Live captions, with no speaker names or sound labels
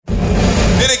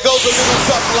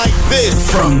like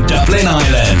this. From Dublin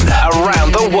Island,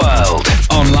 around the world,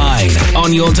 online,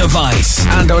 on your device,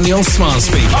 and on your smart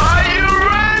speaker. Are you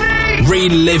ready?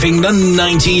 Reliving the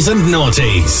 90s and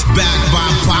noughties. Back by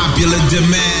popular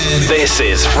demand. This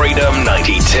is Freedom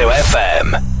 92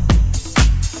 FM.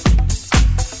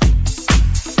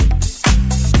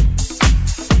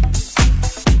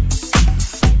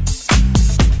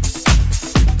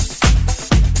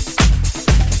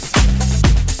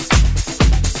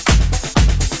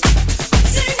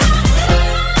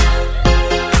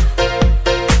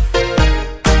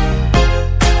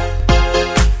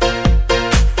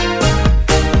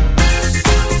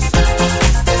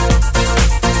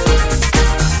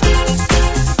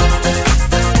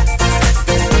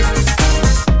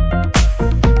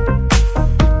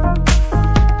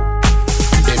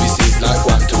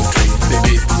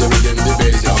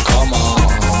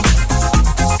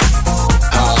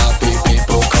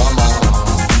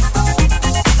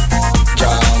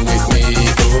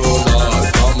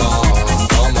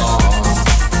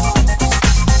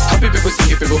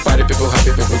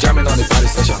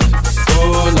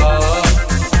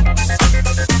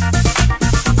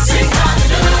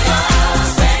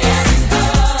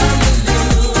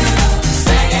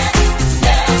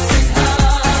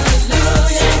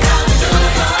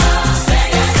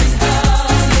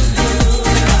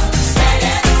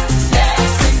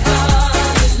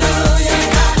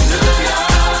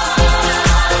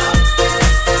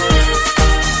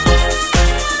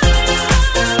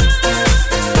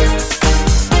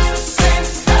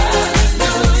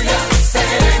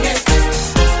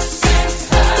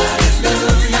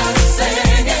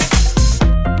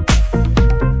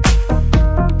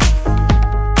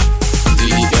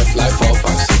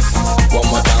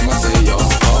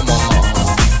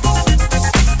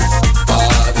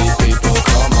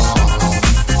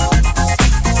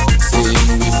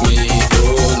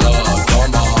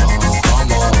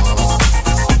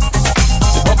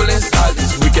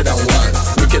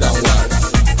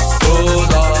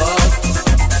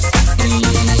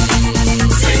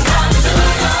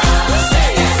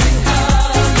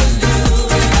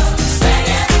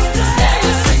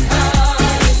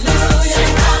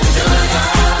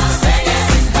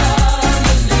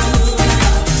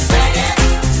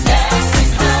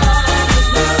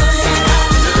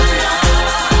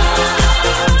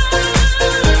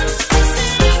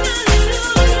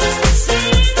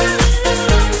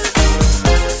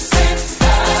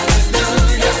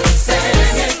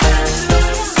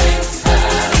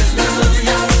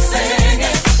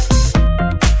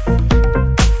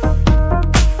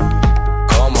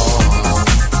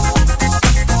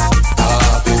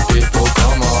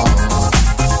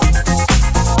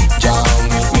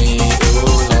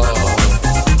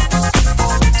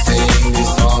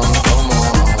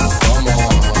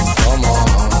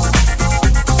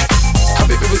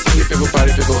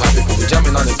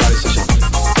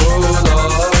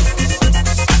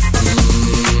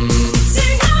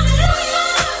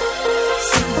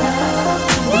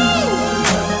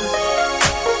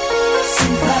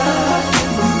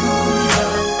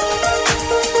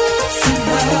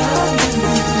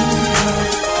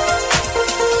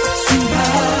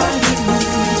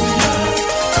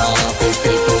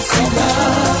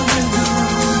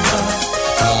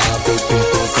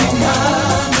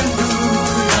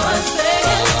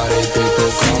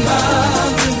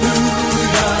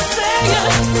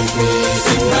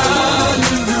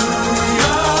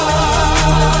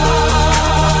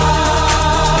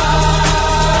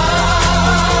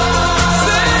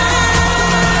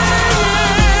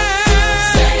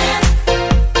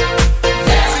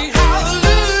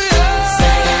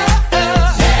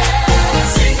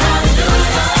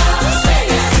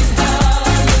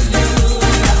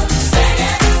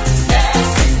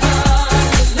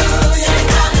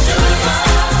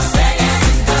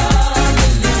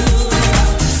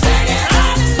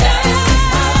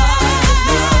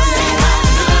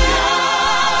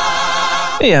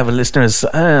 Yeah, well, listeners,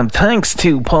 thanks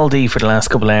to Paul D for the last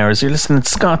couple of hours. You're listening to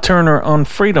Scott Turner on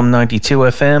Freedom 92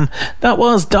 FM. That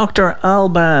was Dr.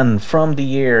 Alban from the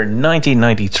year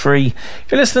 1993.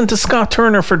 You're listening to Scott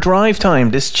Turner for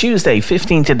Drivetime this Tuesday,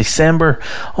 15th of December.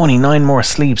 Only 9 more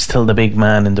sleeps till the big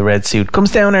man in the red suit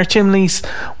comes down our chimneys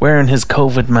wearing his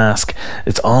COVID mask.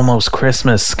 It's almost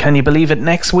Christmas. Can you believe it?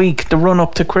 Next week, the run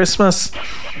up to Christmas.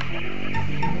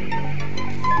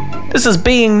 This is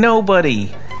Being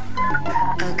Nobody.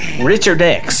 Okay. Richard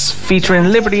X featuring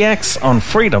Liberty X on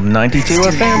Freedom 92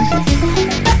 FM.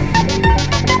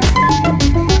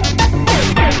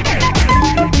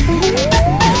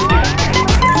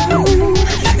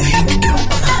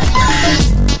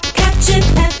 Catch it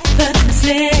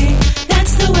effortlessly.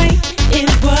 That's the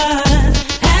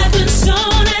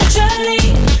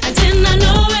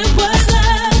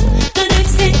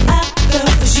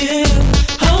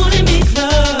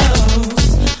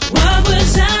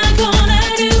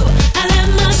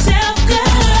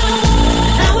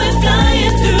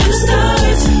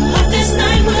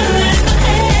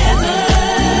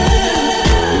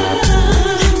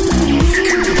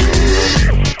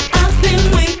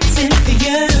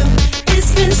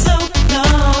been so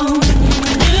long.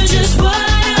 I knew just what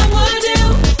I would do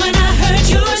when I heard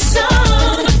your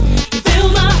song. You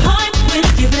filled my heart with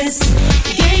your bliss.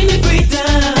 You gave me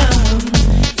freedom.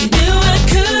 You knew I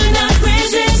could not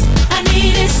resist. I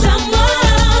needed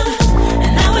someone,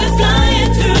 and now we're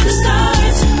flying through the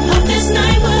stars. Hope this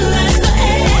night will last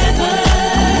forever.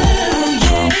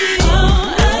 Yeah.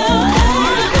 Oh, oh, oh.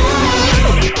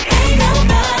 Ain't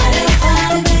nobody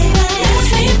better, baby. Makes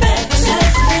me better,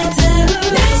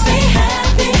 makes me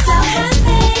happy, so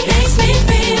happy. Makes me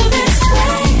feel this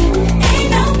way. Ain't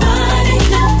nobody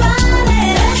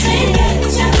makes me better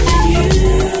than you.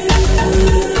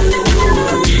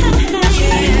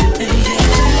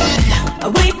 I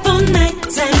wait for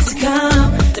nighttime to come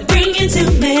to bring you to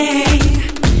me.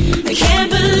 I can't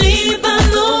believe I'm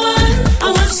the one. I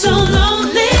was so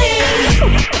lonely.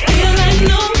 I feel like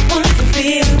no one can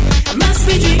feel. I must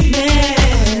be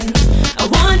dreaming. I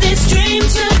want this dream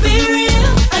to be real.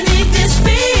 I need this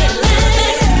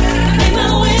feeling. I make my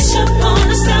wish upon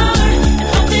a star and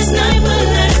hope this night will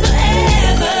last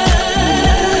forever.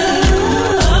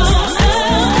 Oh, oh,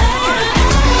 oh.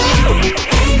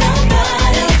 Ain't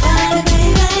nobody better,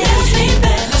 baby. Makes me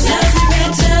better,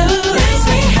 makes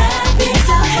me happy,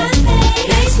 so happy.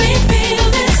 Makes me feel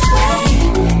this way.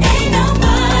 Ain't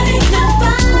nobody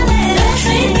makes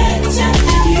me better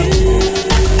than you.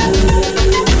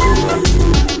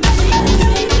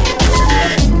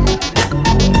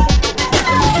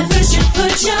 And first you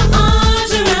put your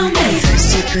arms around me. First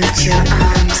you put your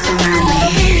arms around me.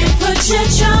 Then you put your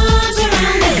charms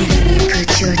around me. Then you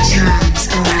put your charms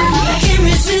around me. I can't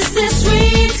resist this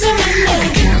sweet I surrender.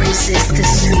 can't resist the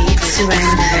sweet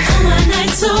surrender. All my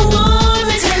nights so warm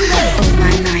and tender. Oh,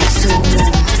 my night so warm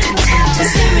and tender.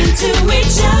 Stare into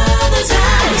each other's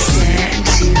eyes. Stare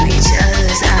into each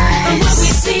other's And what we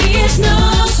eyes. see is no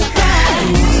surprise.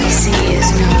 What we see is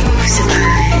no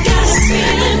surprise. Got a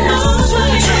feeling knows what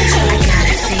we treasure. I got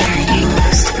a feeling you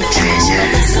must be treasure.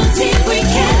 It's so deep we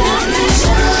cannot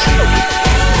measure.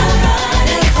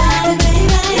 Nobody better,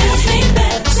 makes me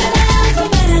better,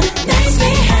 makes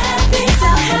me happy, so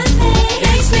happy.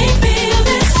 Makes me feel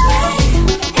this way.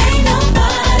 Ain't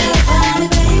nobody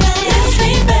makes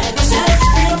me better,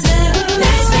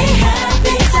 makes me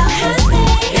happy, so happy.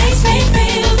 Makes me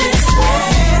feel this way.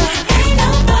 Ain't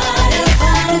nobody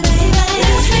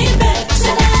makes me better,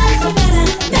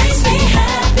 makes me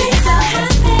happy, so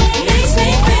happy. Makes me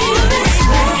feel this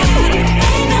way.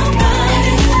 Ain't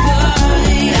nobody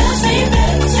makes me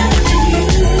better than you.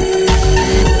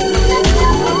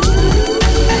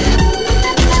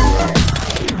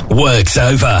 Work's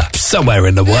over. Somewhere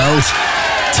in the world.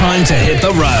 Time to hit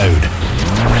the road.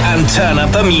 And turn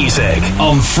up the music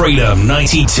on Freedom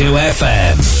 92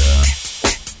 FM.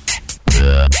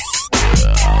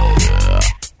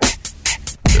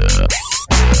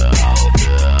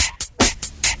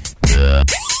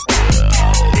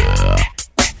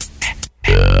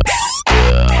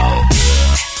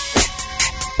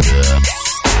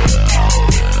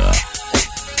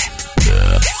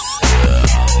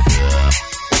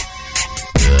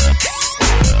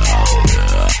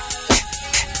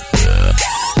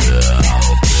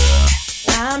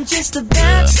 I'm just a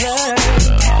bachelor.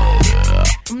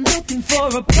 I'm looking for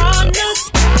a partner,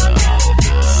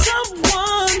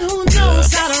 someone who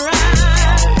knows how to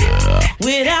ride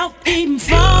without even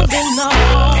falling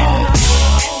off.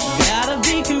 Gotta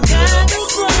be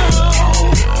compatible,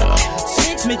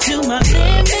 takes me to my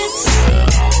limits.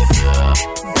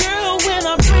 Girl, when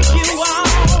I break you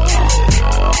off,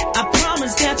 I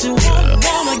promise that you won't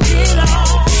wanna get off.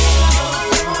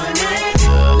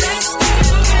 Let's do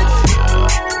it.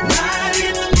 Ride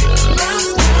it,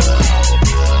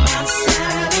 my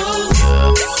saddle's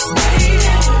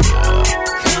waiting.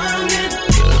 Come and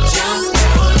jump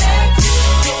on it,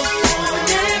 go on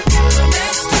it.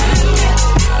 Let's do it.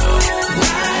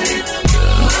 Ride it,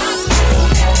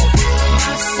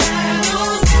 my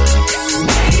saddle's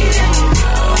waiting.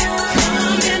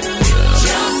 Come and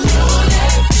jump on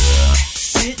it.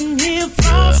 Sitting here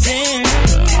frozen,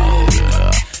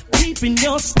 keeping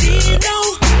your stilo.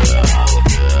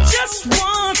 Just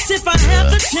once, if I have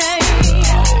the chance,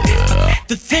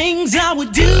 the things I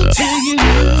would do to you.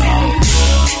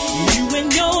 You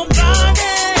and your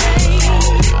body,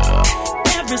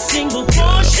 every single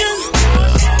portion,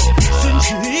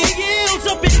 sensually yields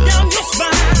up and down your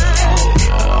spine.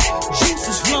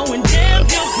 Juices flowing down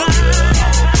your spine.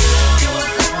 Go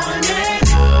on it,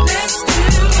 let's do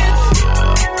it.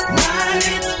 Ride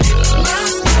it,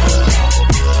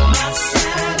 my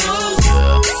saddle's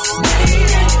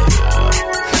waiting.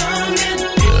 Come and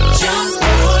jump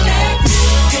on it.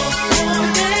 Go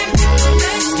on it,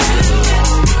 let's do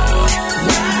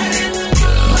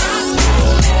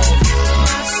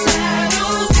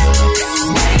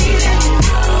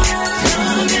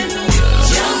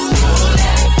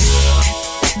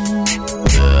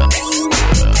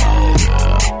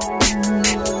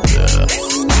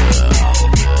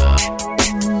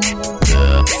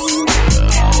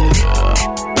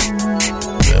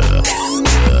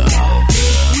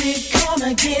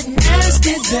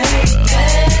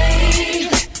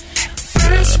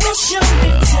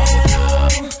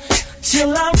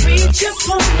till I reach your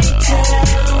ponytail.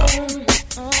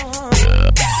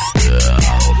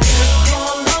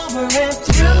 All over and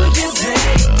through you,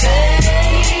 baby,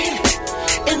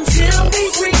 until we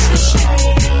reach the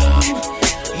stream.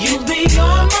 You'll be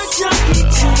on my junkie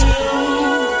team.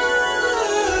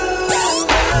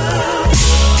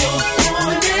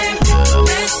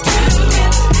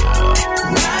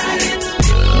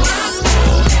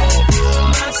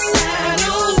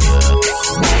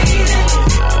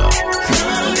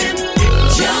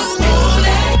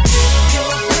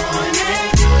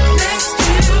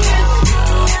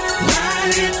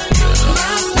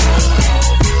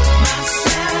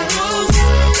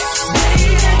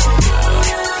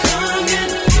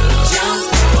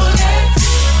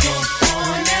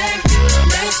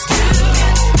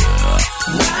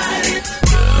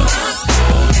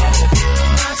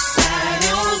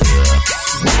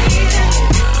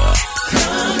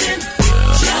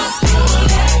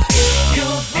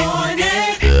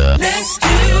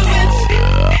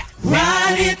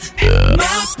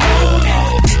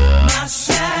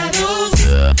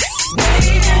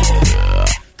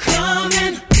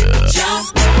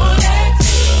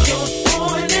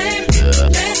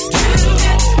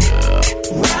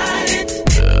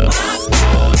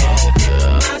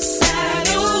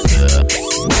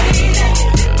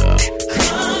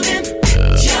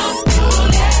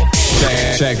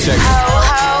 Check.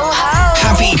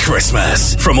 Happy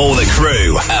Christmas from all the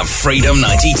crew at Freedom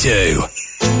 92.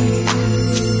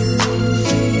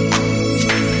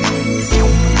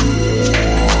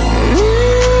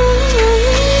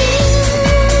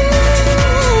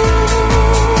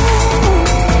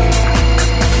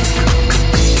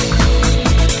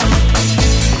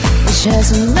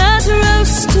 Chestnuts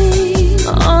roasting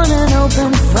on an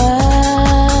open fire.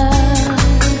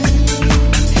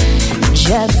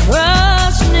 Jack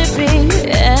Frost nipping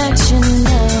action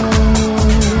now.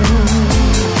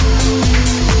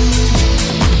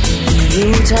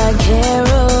 Yuletide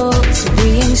carols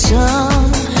being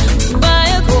sung by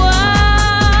a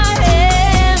choir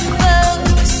and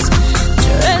folks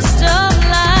dressed up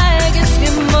like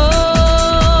Eskimos.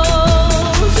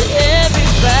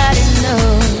 Everybody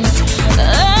knows a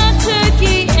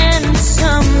turkey and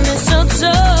some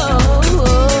mistletoe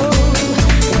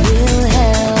will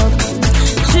help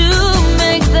to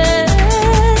make the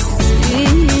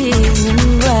season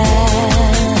bright.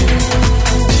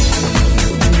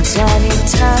 Tiny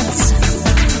tots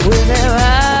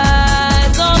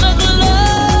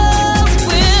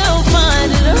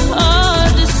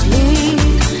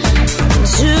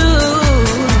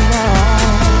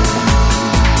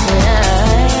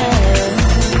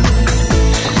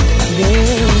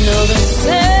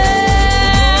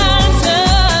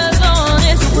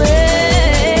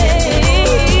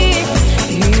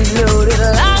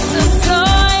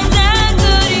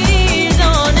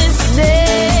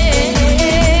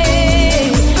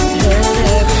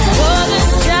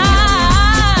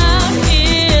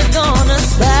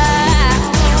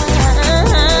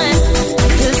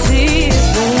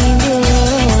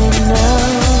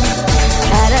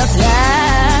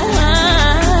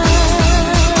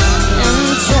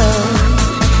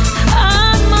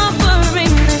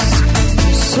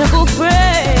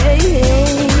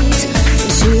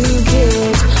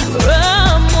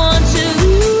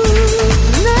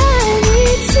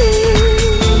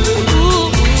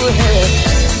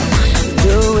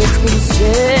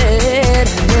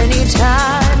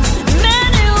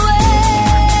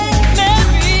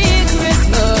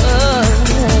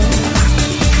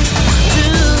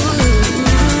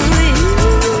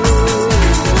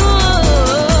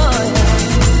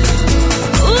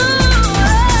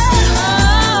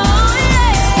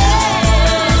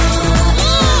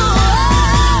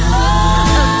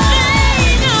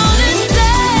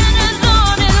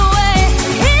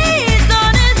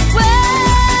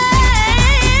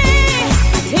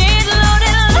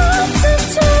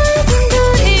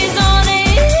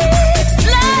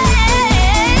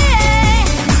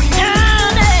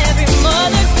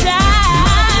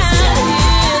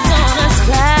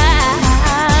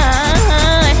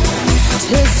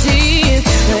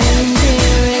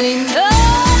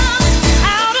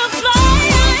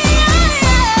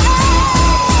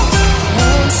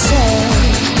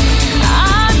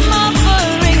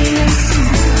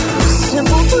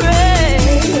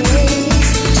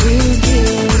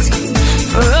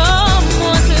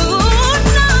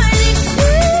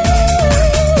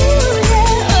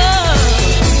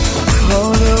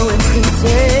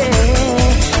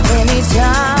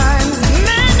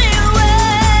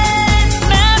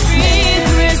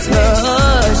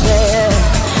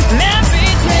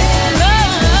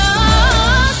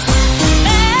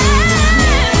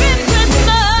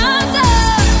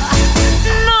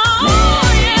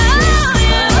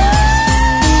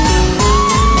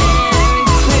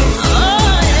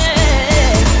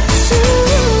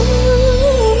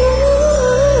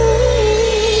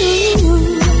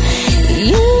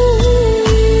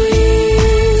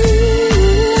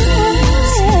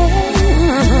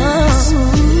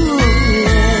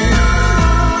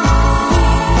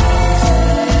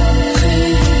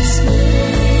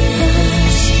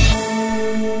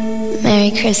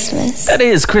Merry Christmas. That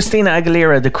is Christina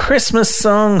Aguilera, the Christmas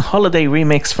song holiday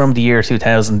remix from the year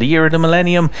 2000, the year of the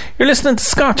millennium. You're listening to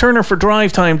Scott Turner for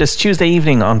Drive Time this Tuesday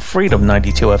evening on Freedom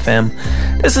 92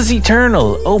 FM. This is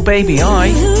Eternal, Oh Baby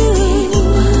I.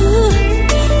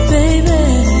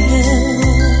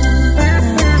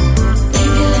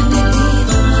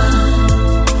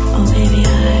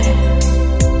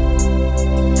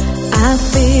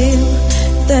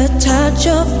 The touch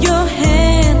of your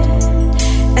hand,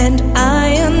 and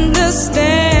I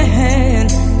understand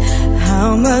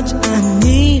how much I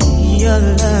need your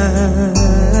love.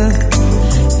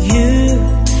 You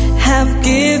have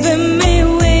given me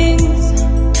wings,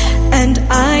 and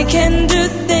I can do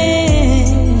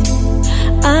things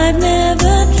I've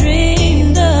never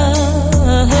dreamed of.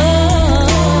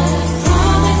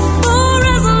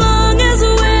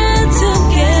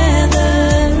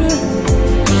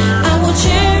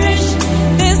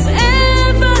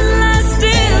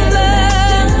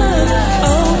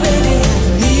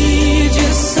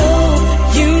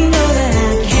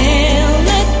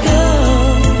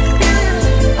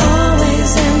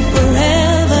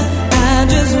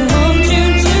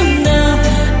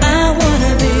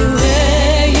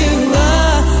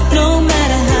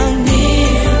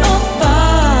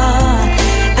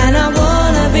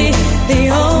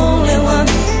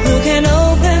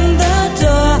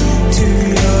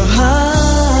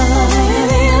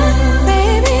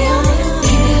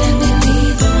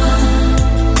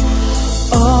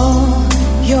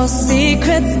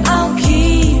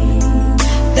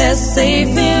 Safe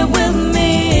here with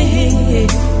me,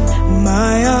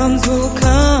 my arms will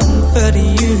comfort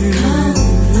you.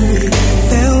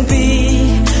 There'll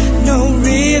be no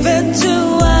river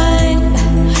too wide,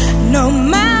 no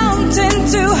mountain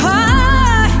too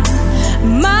high.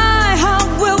 My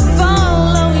heart will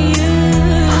follow you.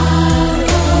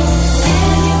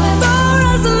 For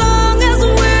as long as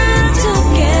we're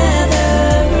together,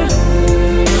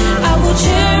 I will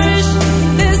cherish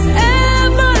this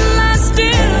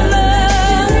everlasting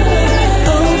love.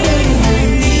 Oh baby, I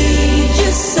need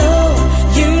you so.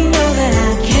 You know that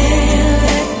I can't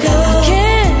let go. I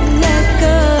can't let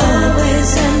go.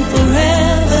 Always and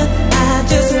forever. I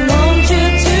just want you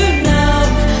to know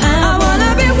I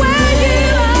wanna be where you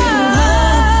are,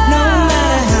 no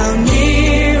matter how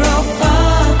near or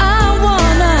far. I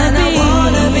wanna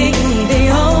be the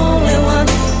only one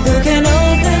who can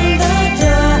open the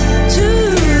door to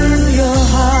your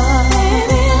heart.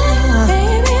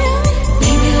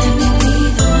 Baby, let me be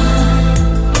the one.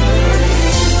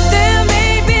 There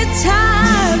may be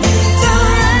times the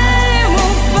rain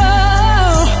will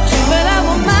fall, but I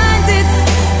won't mind it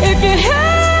if you're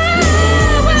here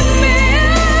with me.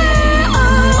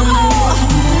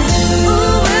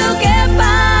 We'll get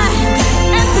by,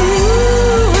 and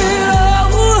through it all,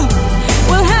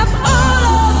 we'll have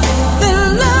all of the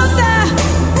love that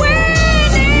we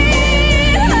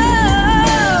need.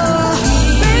 Oh,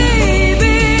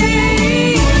 baby.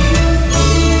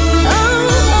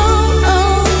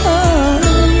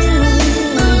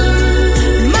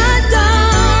 My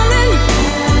darling.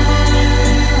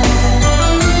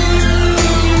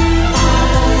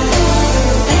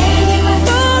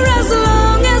 For as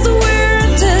long as we're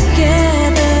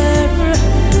together,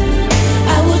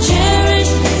 I will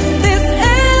cherish this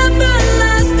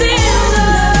everlasting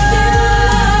love.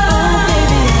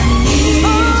 Baby, I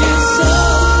need you so.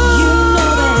 You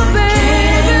know that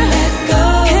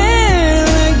I can't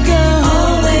let go.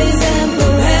 Always and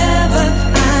forever.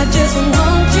 I just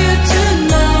want you to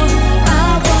know I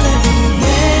wanna be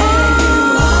where you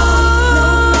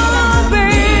are,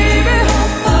 baby.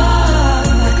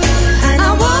 And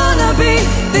I wanna be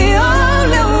the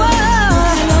only one.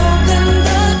 Open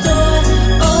the door.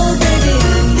 Oh baby,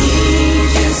 I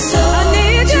need you so. I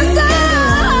need you so.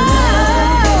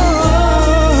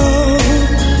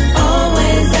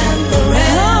 Always and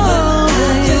forever.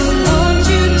 I just want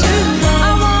you to know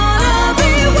I wanna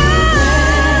be where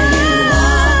you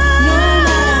are, no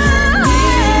matter how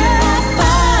near or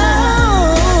far.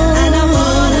 And I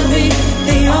wanna be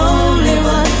the only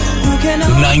one who can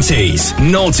 90s,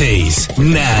 noughties,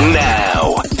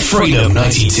 now. Freedom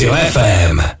 92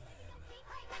 FM.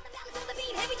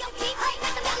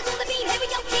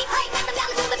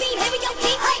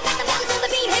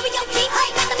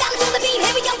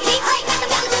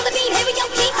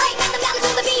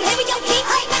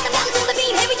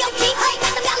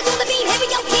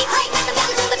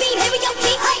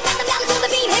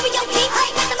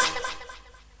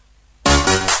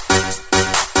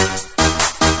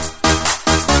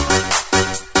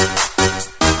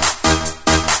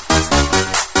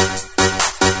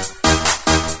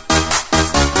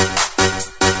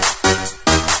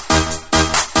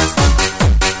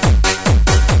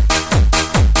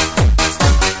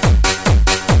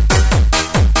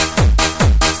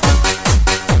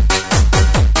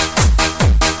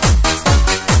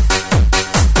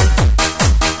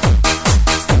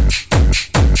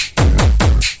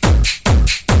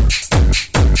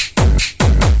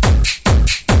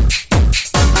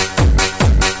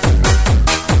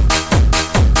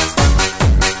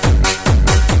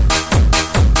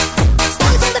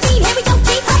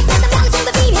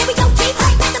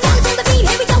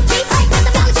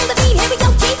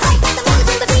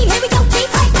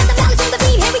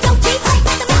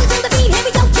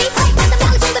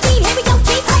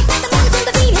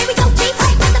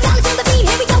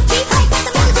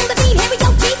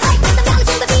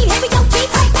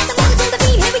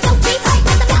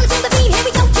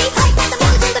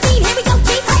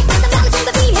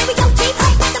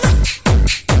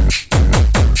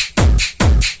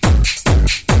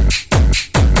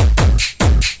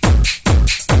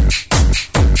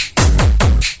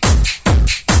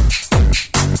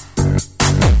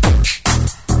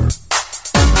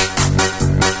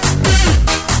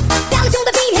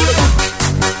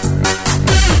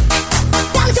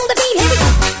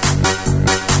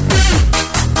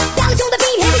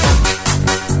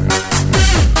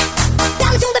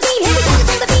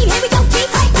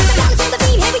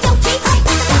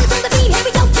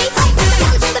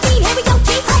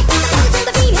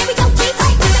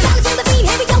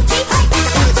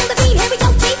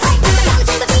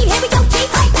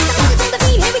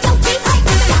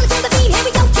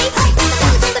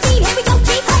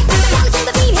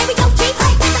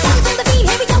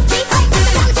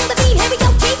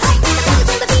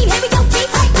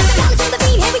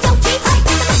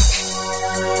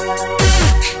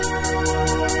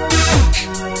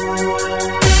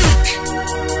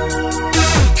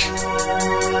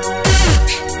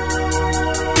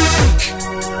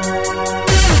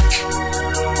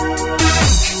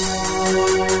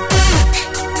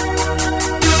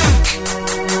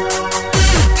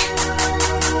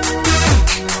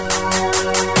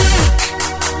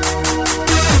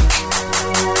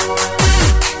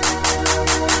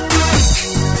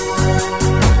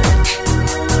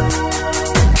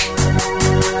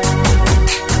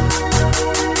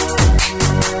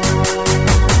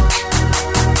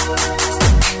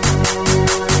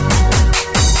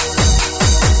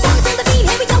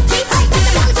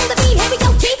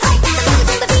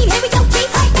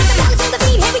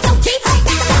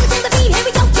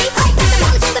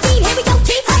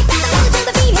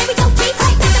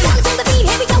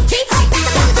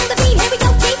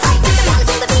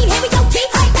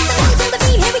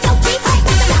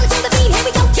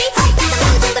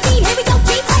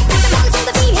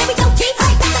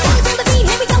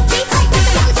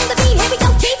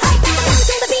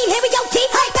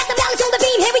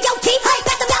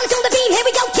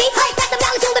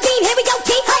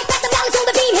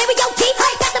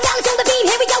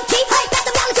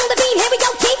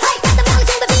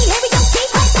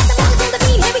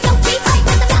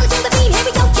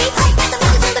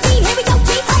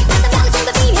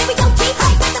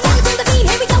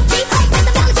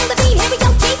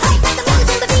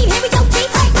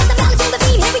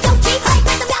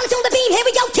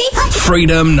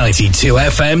 Freedom 92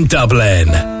 FM Dublin.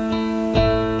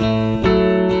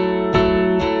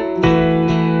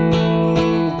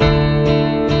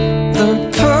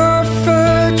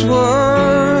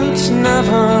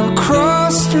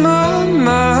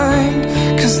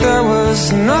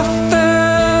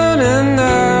 Nothing in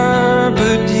there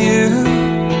but you.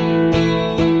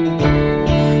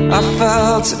 I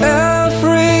felt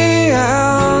every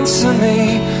ounce of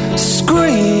me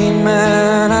screaming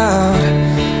out,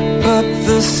 but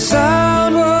the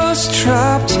sound was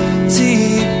trapped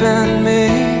deep in me.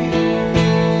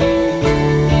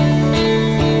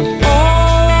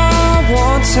 All I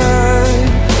wanted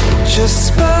just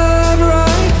sped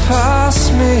right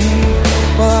past me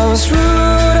while I was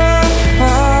rooted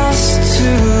fast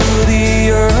to the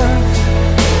earth.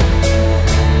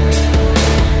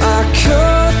 I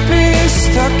could be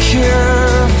stuck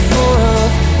here for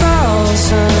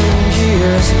 1,000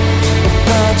 years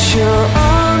without your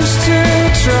arms to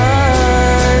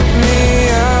drag me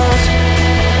out.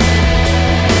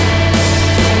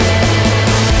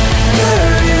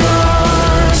 There you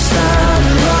are,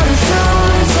 standing right in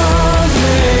front of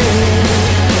me.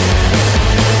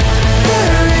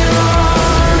 There you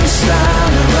are,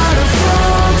 standing right in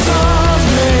front of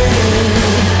me.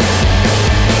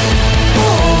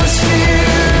 All this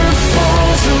fear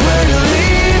falls away to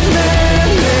leave me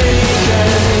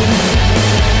naked.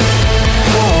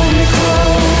 Hold me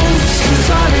close, 'cause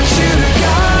I need you to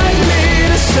guide me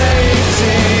to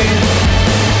safety.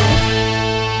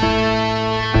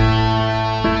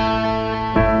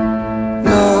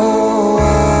 No,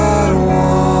 I don't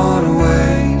wanna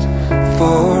wait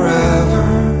forever.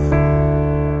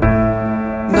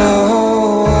 No,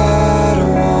 I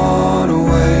don't wanna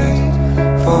wait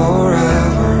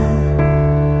forever.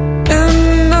 In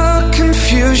the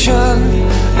confusion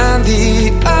and the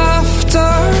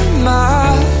aftermath,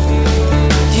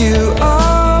 you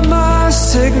are my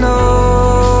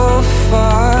signal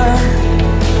fire.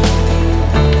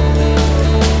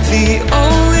 The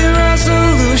only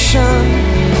resolution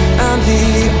and the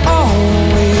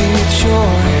only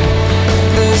joy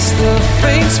is the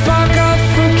faint spark of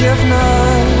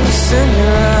forgiveness in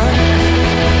your eye.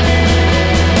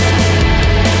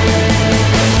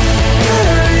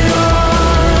 There you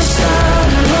are,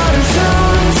 standing right in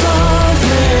front of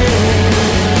me.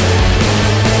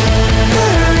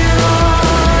 There you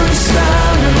are,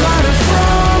 standing right in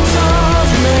front of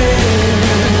me.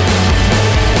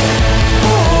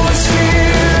 All this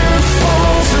fear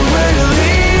falls away to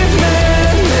leave me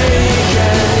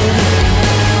naked.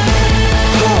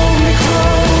 Hold me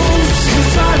close,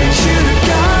 'cause I need you to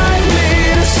guide me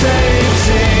to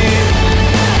safety.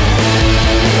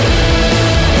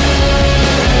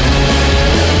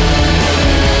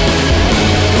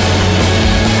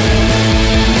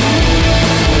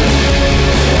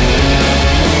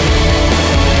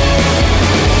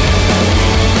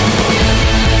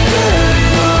 There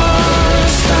you are,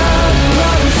 standing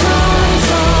right in front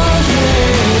of me.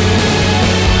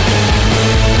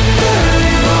 There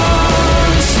you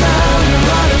are, standing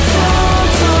right in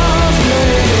front of me.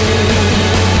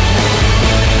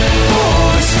 All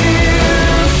this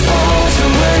fear falls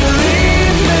away to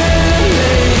leave me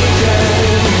naked.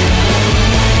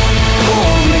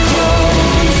 Hold me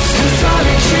close, 'cause I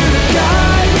need you to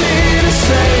guide me to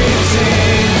safety.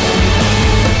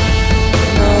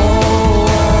 No,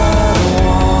 I don't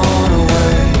wanna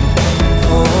wait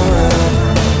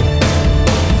forever.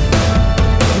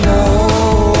 No,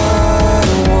 I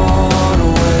don't wanna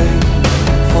wait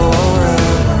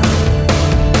forever.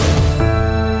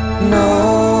 No,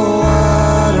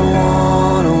 I don't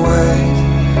wanna wait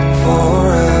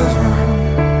forever.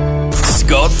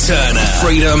 Scott Turner,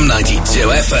 Freedom 92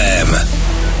 FM.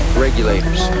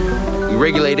 Regulators. We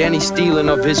regulate any stealing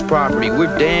of his property.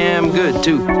 We're damn good,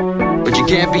 too. But you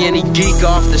can't be any geek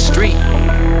off the street.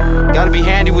 Gotta be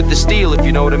handy with the steel, if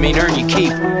you know what I mean. Earn your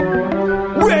keep.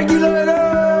 Regulators!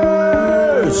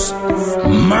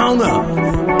 Mount up!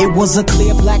 It was a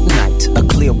clear black night, a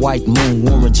clear white moon.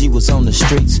 Warren G was on the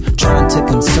streets, trying to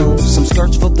consume some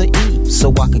skirts for the E,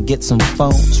 so I could get some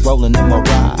phones. Rolling in my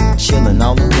ride, chilling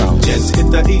all alone. Just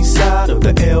hit the east side of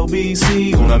the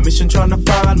LBC on a mission trying to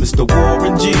find Mr.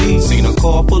 Warren G. Seen a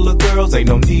car full of girls, ain't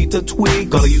no need to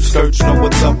tweak. All of you search know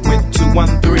what's up with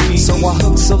 213. So I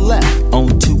hooked a left on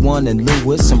 21 and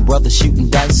Lewis. Some brothers shooting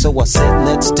dice, so I said,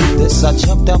 let's do this. I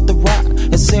jumped out the ride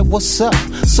and said, what's up?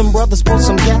 Some brothers pulled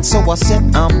some gas, so I said,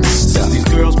 I'm stuck. These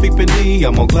girls peeping me,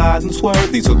 I'm gonna glide and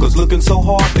swerve. These hookers looking so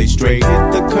hard, they straight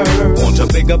hit the curve. Want to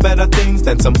bigger, better things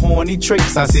than some horny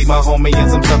tricks. I see my homie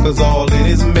and some suckers all in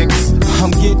his mix.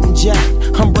 I'm getting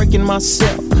jacked, I'm breaking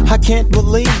myself. I can't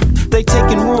believe they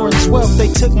taking Warren's wealth. They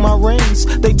took my rings,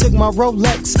 they took my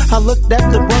Rolex. I looked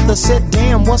at the brother, said,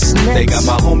 damn, what's next? They got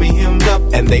my homie hemmed up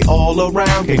and they all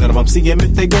around. Can't none of them see him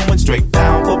if they going straight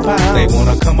pound for pound. They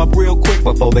wanna come up real quick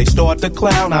before they start to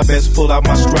clown. I best pull out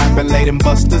my strap and lay them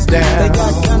busters down. They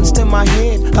got guns to my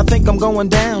head, I think I'm going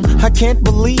down. I can't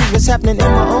believe it's happening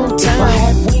in my own town. If I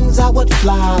had wings, I would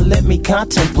fly, let me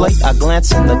contemplate. I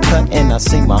glance in the cut and I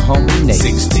see my homie Nate.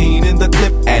 16 in the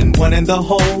clip and 1 in the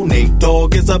hole. Nate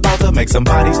Dogg is about to make some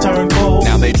bodies turn cold.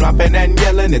 Now they dropping and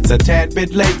yelling, it's a tad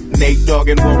bit late. Nate Dogg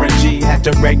and Warren G had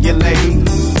to regulate.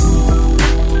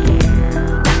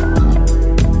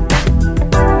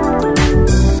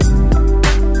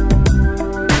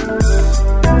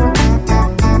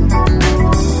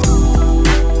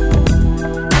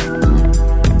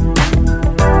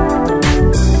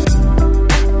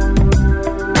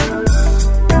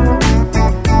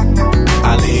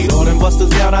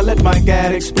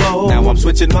 Explode. Now I'm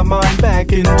switching my mind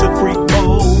back into freak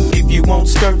mode. If you won't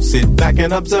skirt, sit back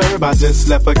and observe. I just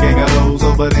left a gang of those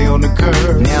over there on the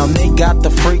curb. Now they got the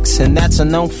freaks and that's a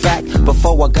known fact.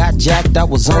 Before I got jacked, I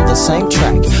was on the same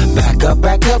track.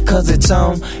 Back up, cause it's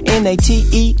on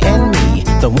N-A-T-E and me,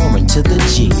 the Warren to the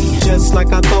G. Just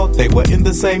like I thought, they were in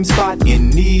the same spot, in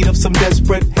need of some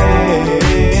desperate help.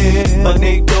 The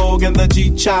Nate Dogg and the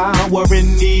G-Child were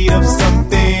in need of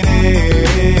something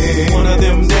else. One of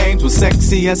them dames was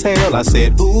sexy as hell. I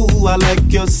said, ooh, I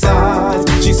like your size.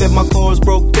 She said my chords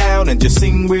broke down and just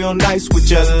sing real nice. Would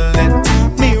you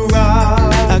let me ride?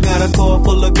 I got a car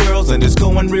full of girls and it's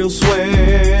going real swell.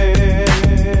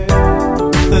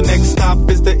 The next stop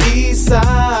is the East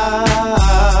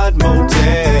Side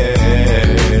Motel.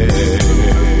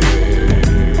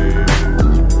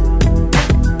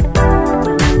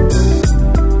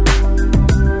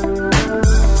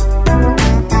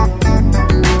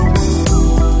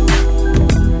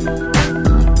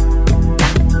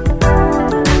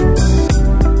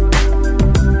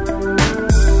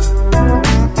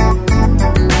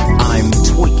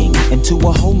 To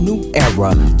a whole new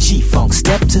era, G-Funk,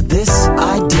 step to this,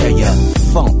 I dare ya.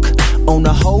 Funk on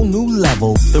a whole new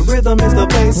level. The rhythm is the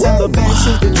bass and the bass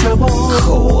is the treble.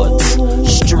 Chords,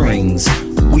 strings,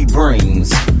 we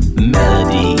brings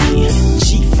melody.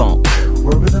 G-Funk,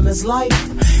 where rhythm is life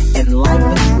and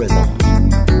life is rhythm.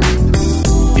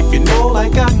 If you know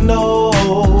like I know,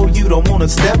 you don't wanna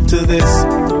step to this.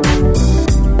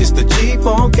 It's the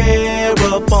G-Funk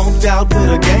era, funked out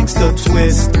with a gangster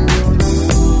twist.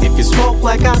 If you smoke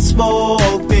like I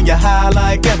smoke, then you're high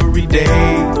like every day.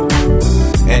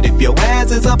 And if your ass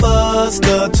is a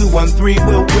buster, 213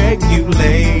 will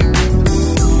regulate.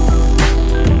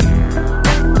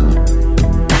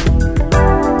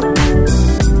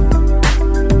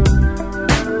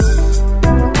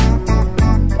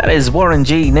 That is Warren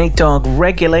G, Nate Dogg,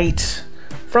 Regulate.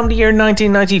 From the year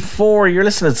 1994, you're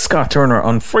listening to Scott Turner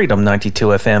on Freedom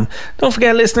 92 FM. Don't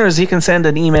forget, listeners, you can send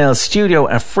an email,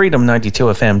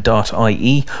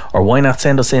 studio@freedom92fm.ie, or why not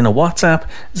send us in a WhatsApp,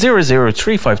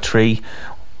 00353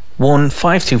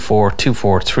 1524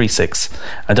 2436.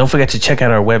 And don't forget to check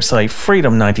out our website,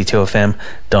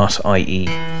 freedom92fm.ie.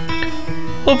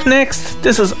 Up next,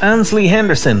 this is Ansley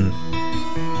Henderson,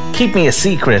 Keep Me a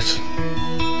Secret,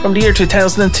 from the year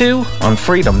 2002 on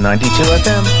Freedom 92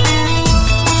 FM.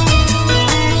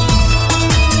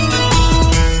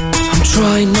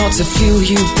 Trying not to feel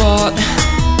you, but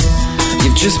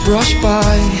you've just brushed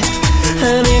by.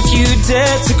 And if you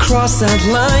dare to cross that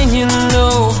line, you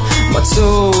know my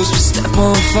toes will step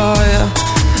on fire.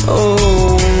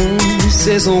 Oh,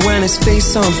 sizzle when it's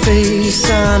face on face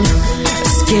and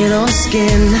skin on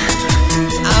skin.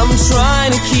 I'm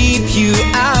trying to keep you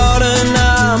out and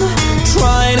I'm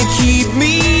trying to keep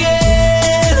me in.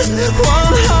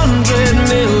 100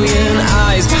 million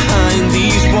eyes behind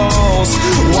these walls,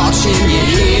 watching you,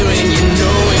 hearing you,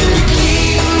 knowing you.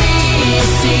 Keep me a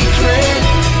secret,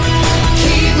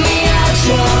 keep me at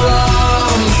your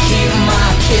arms, keep my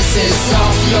kisses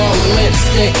off your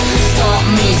lipstick, stop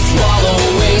me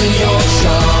swallowing your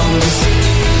charms.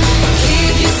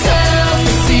 Keep yourself a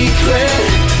secret,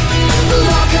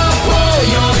 lock up all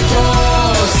your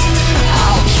doors.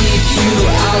 I'll keep you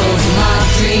out of my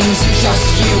dreams, just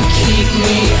you keep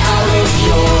me out of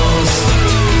yours.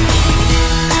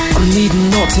 I'm needing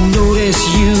not to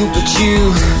notice you, but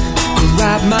you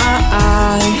grab my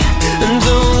eye. And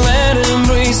don't let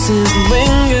embraces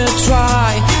linger,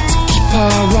 try to keep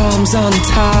our arms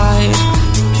untied.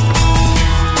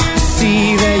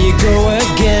 See, there you go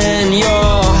again,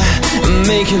 you're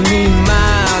making me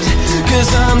mad.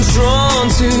 'cause I'm drawn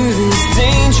to this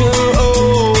danger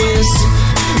always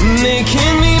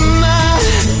making me mad.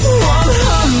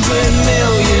 100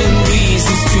 million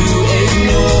reasons to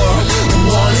ignore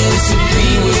wanting to be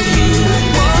with you.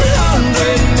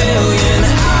 100 million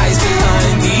eyes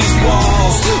behind these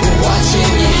walls,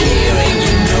 watching you, hearing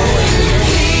you, knowing you.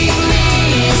 Keep me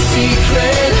a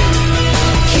secret,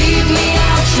 keep me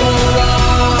out your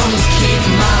arms, keep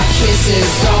my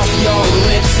kisses off your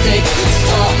lipstick,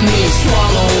 stop me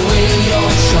swallowing your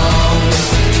charms.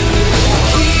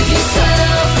 Keep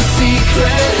yourself a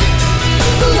secret,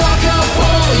 lock up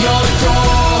all your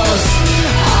doors.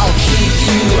 I'll keep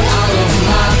you out of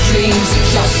my dreams,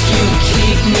 just you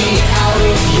keep me out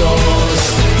of yours.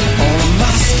 All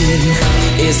my skin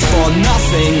is for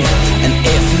nothing, and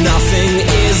if nothing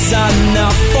is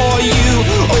enough for you,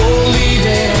 oh leave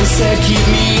it instead, keep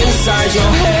me inside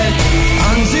your head,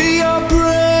 under your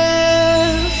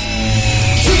breath.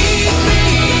 Keep me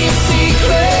a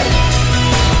secret,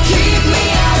 keep me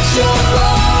out your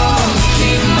arms,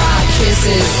 keep my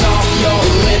kisses off your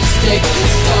lipstick,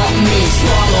 stop me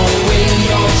swallowing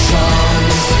your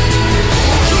charms.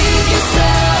 Keep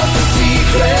yourself a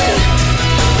secret,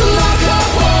 lock up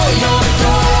all your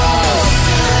doors.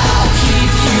 I'll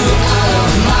keep you out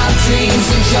of my dreams,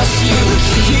 and just you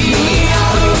keep me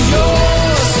out of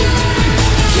yours.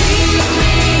 Keep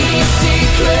me a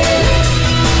secret,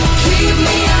 keep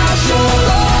me out your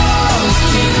arms,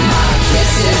 keep my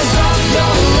kisses off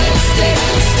your lipstick,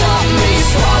 stop me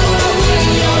swallowing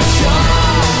your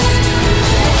charms.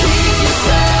 Keep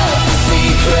yourself a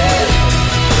secret,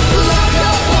 lock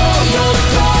up all your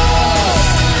doors.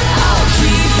 I'll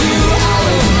keep you out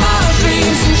of my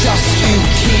dreams, and just you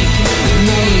keep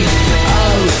me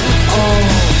out of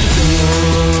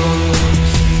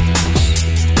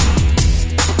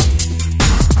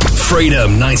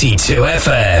Freedom 92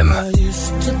 FM. I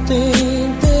used to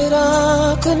think that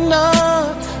I could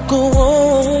not go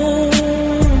on,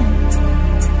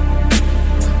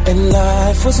 and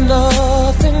life was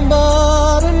nothing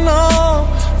but an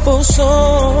awful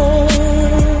song.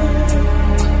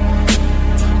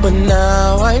 But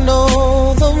now I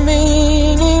know the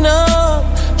meaning of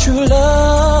true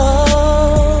love.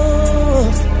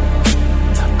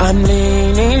 I'm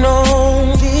leaning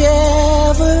on the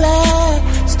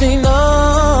everlasting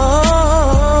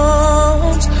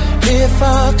arms. If I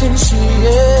can see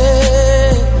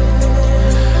it,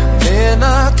 then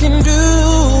I can do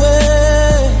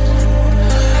it.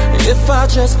 If I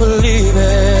just believe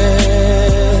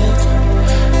it,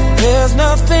 there's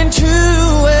nothing to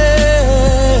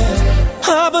it.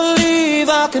 I believe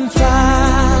I can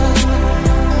fly,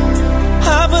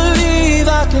 I believe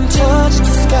I can touch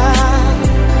the sky.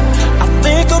 I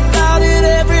think about it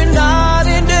every night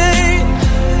and day,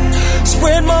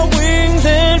 spread my wings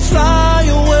and fly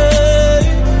away.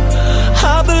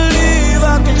 I believe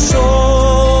I can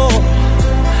soar,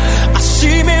 I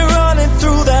see me running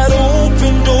through that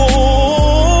open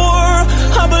door.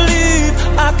 I believe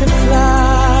I can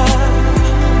fly,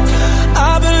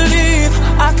 I believe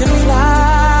I can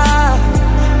fly,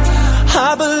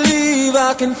 I believe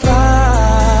I can fly.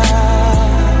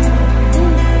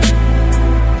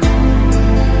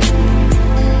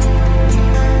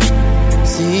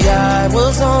 See, I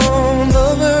was on the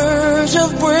verge of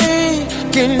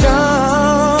breaking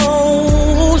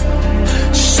down.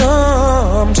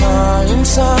 Sometimes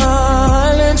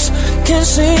silence can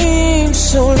seem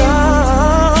so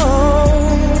loud.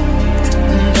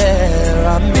 There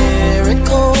are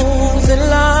miracles in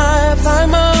life I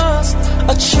must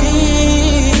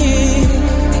achieve,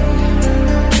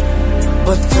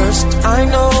 but first I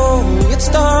know it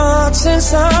starts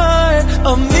inside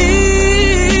of me.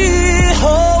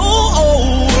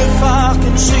 If I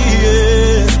can see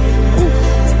it,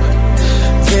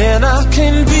 then I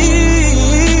can be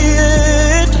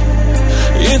it.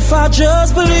 If I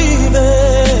just believe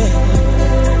it,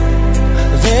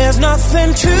 there's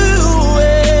nothing to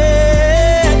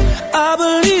it. I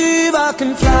believe I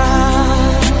can fly,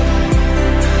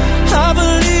 I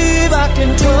believe I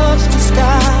can touch the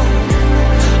sky.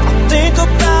 I think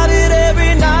about it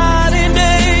every night and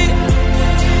day,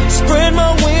 spread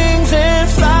my wings and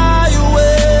fly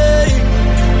away.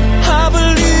 I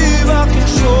believe I can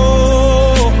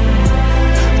soar,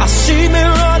 I see me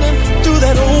running through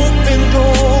that open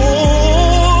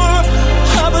door.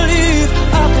 I believe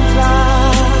I can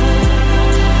fly,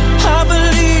 I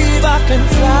believe I can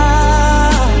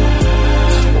fly,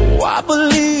 oh, I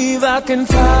believe I can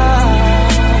fly.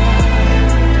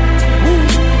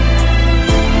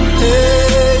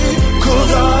 Hey,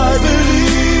 'cause I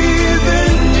believe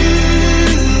in you.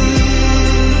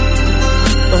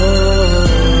 Oh,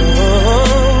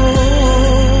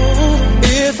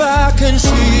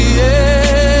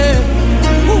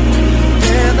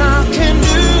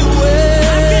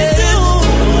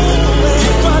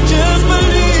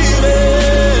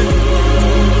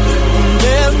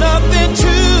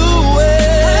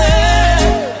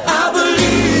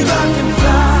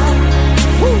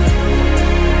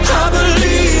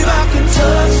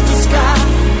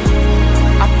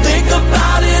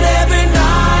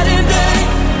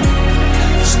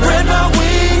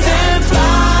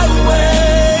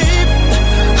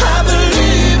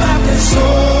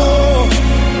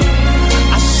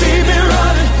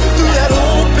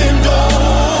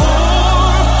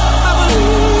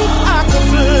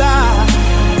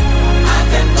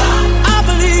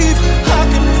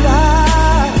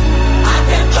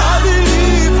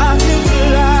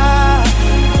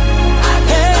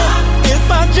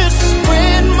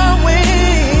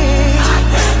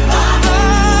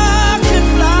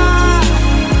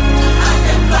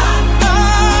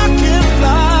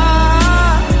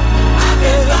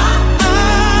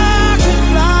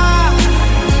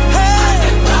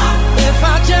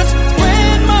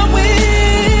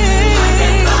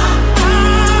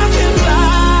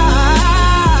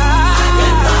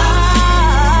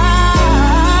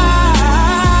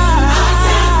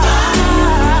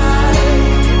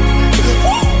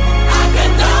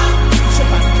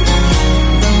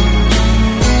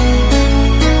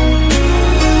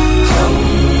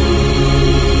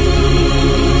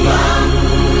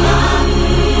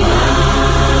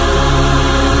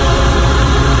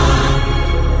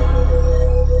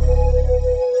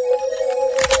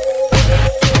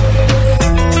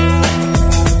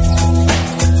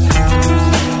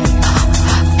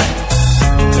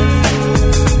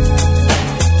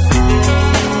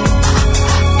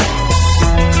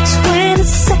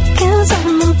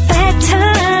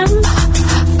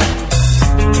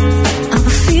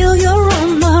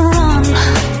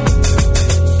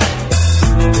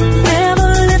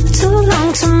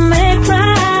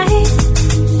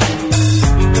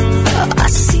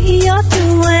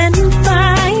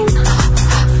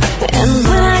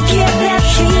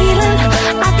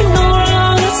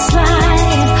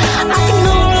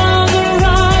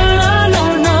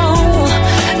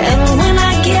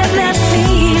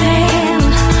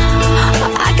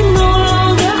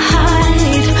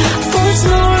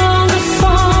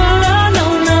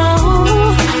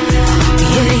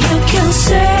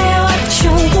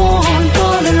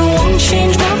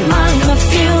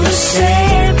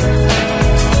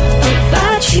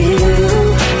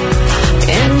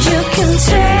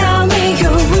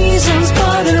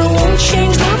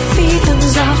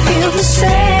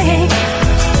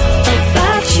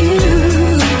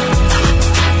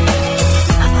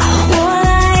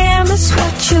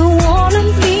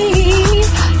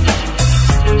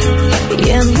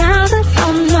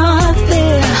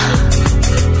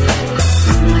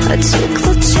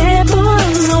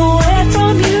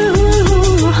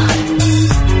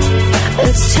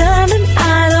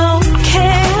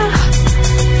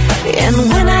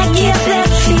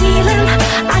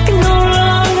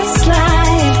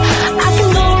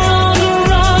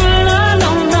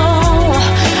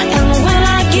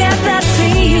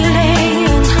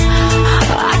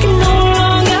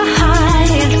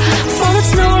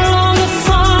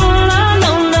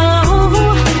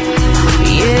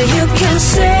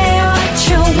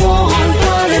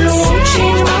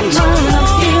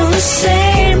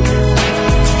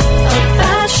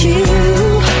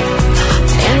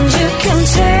 can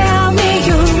tell me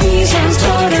your reasons,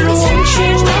 but it won't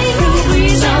change my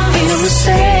feelings. I feel the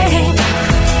same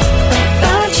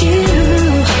about you.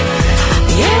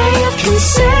 Yeah, you can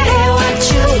say what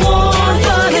you want,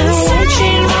 but it won't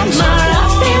change my mind. I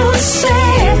feel the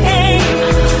same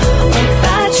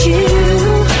about you.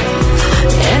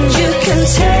 And you can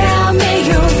tell me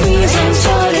your reasons,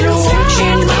 but it won't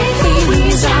change my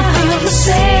feelings. I feel the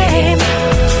same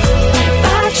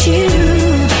about you.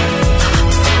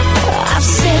 I've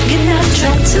said goodnight,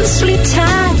 tried to sleep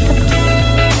tight.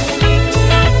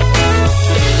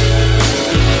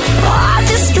 Oh,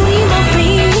 just dream of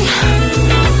me.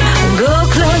 Go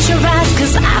close your eyes,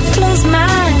 'cause I've closed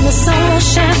mine. The sun will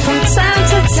shine from time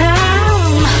to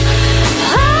time.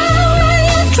 Oh,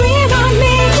 you dream of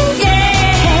me,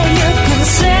 yeah. You can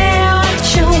say what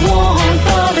you want,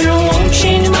 but it won't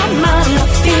change my mind. I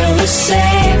feel the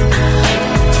same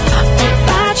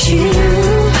about you.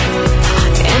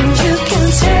 And you can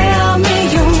tell me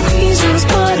your reasons,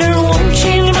 but it won't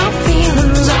change my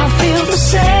feelings. I feel the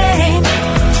same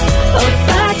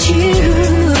about you.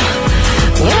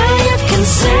 Well, you can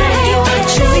say what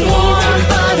you want,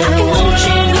 but it won't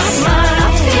change my mind. I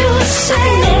feel the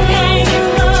same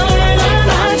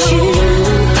about you.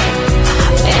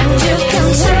 And you can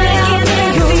tell me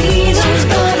your reasons,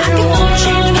 but it won't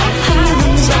change my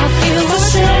feelings. I feel the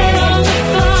same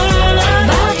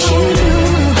about you.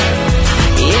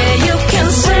 Yeah, you can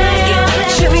say what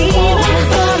you want,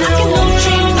 but it won't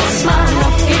change my mind.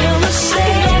 I feel the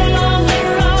same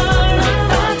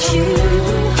about you.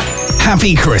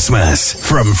 Happy Christmas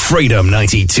from Freedom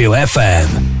 92 FM.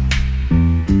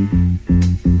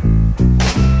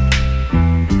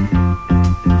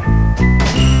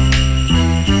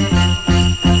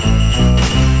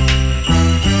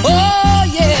 Oh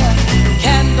yeah,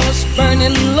 candles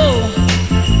burning low,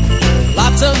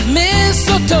 lots of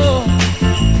mistletoe,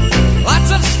 lots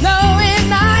of snow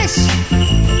and ice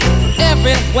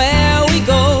everywhere we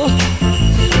go.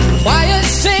 Choir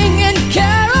singing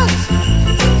carols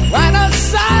right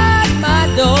outside my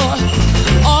door.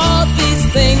 All these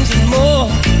things and more.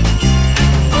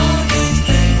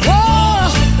 Oh,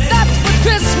 that's what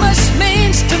Christmas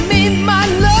means to me, my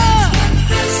love.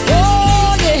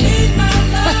 Oh yeah,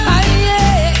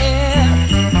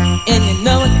 yeah. And you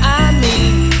know what I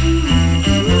mean.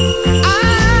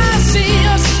 I see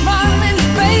your smiling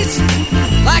face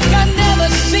like I've never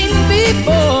seen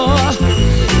before.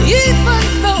 Even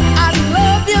though I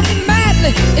love you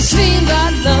madly, it seems I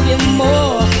love you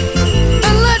more.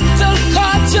 The little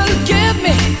cards you'll give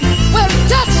me will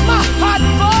touch my heart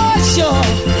for sure.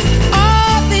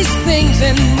 All these things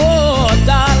and more,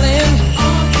 darling.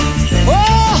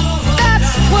 Oh,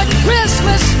 that's what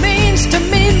Christmas means to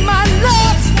me, my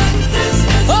love.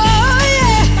 Oh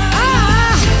yeah,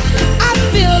 I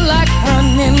feel like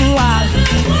running wild,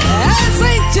 as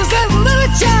anxious as a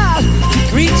little child.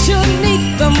 Greet you neath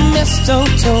the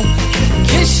mistletoe,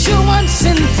 kiss you once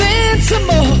and then some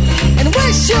more, and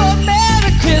wish you a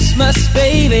Merry Christmas,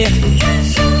 baby.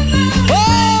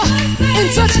 Oh, and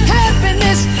such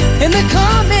happiness in the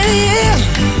coming year.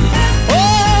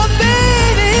 Oh,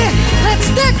 baby, let's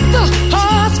deck the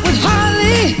hearts with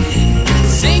holly,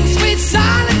 sing sweet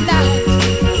silent night,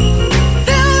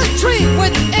 fill the tree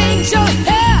with angel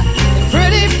hair and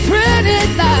pretty, pretty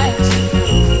lights.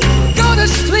 Go to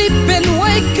sleep and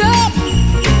wake up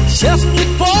just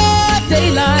before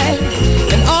daylight,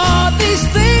 and all these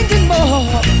things and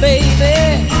more, baby.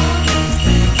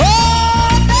 Oh,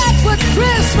 that's what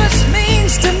Christmas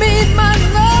means to me, my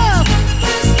love.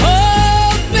 Oh,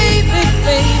 baby,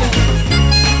 baby.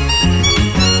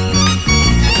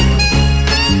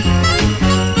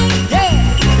 Yeah.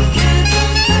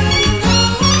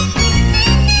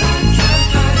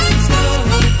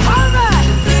 All right.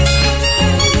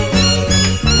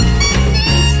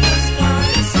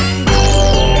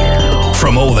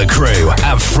 From all the crew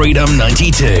at Freedom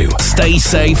 92, stay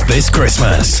safe this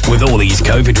Christmas. With all these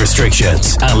COVID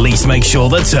restrictions, at least make sure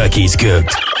the turkey's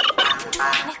cooked.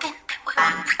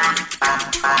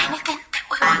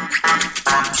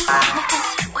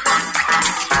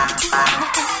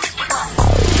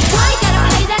 Why gotta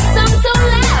play that song so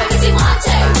loud? Because you want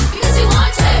to. Because you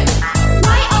want to.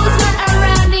 Why always run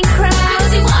around in crowds?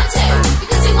 Because you want to.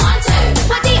 Because you want to.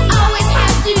 Why do you always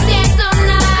have to dance all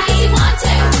night? Because you want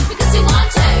to. Because you want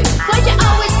to. Why do you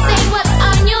always say what's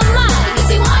on your mind? Because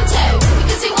you want to.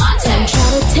 Because you want to. Don't try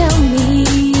to tell me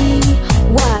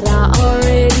what I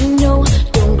already know.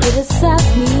 Don't criticize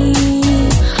me,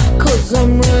 'cause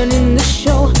I'm running the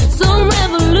show. Some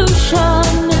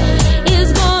revolution is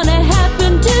gonna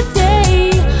happen to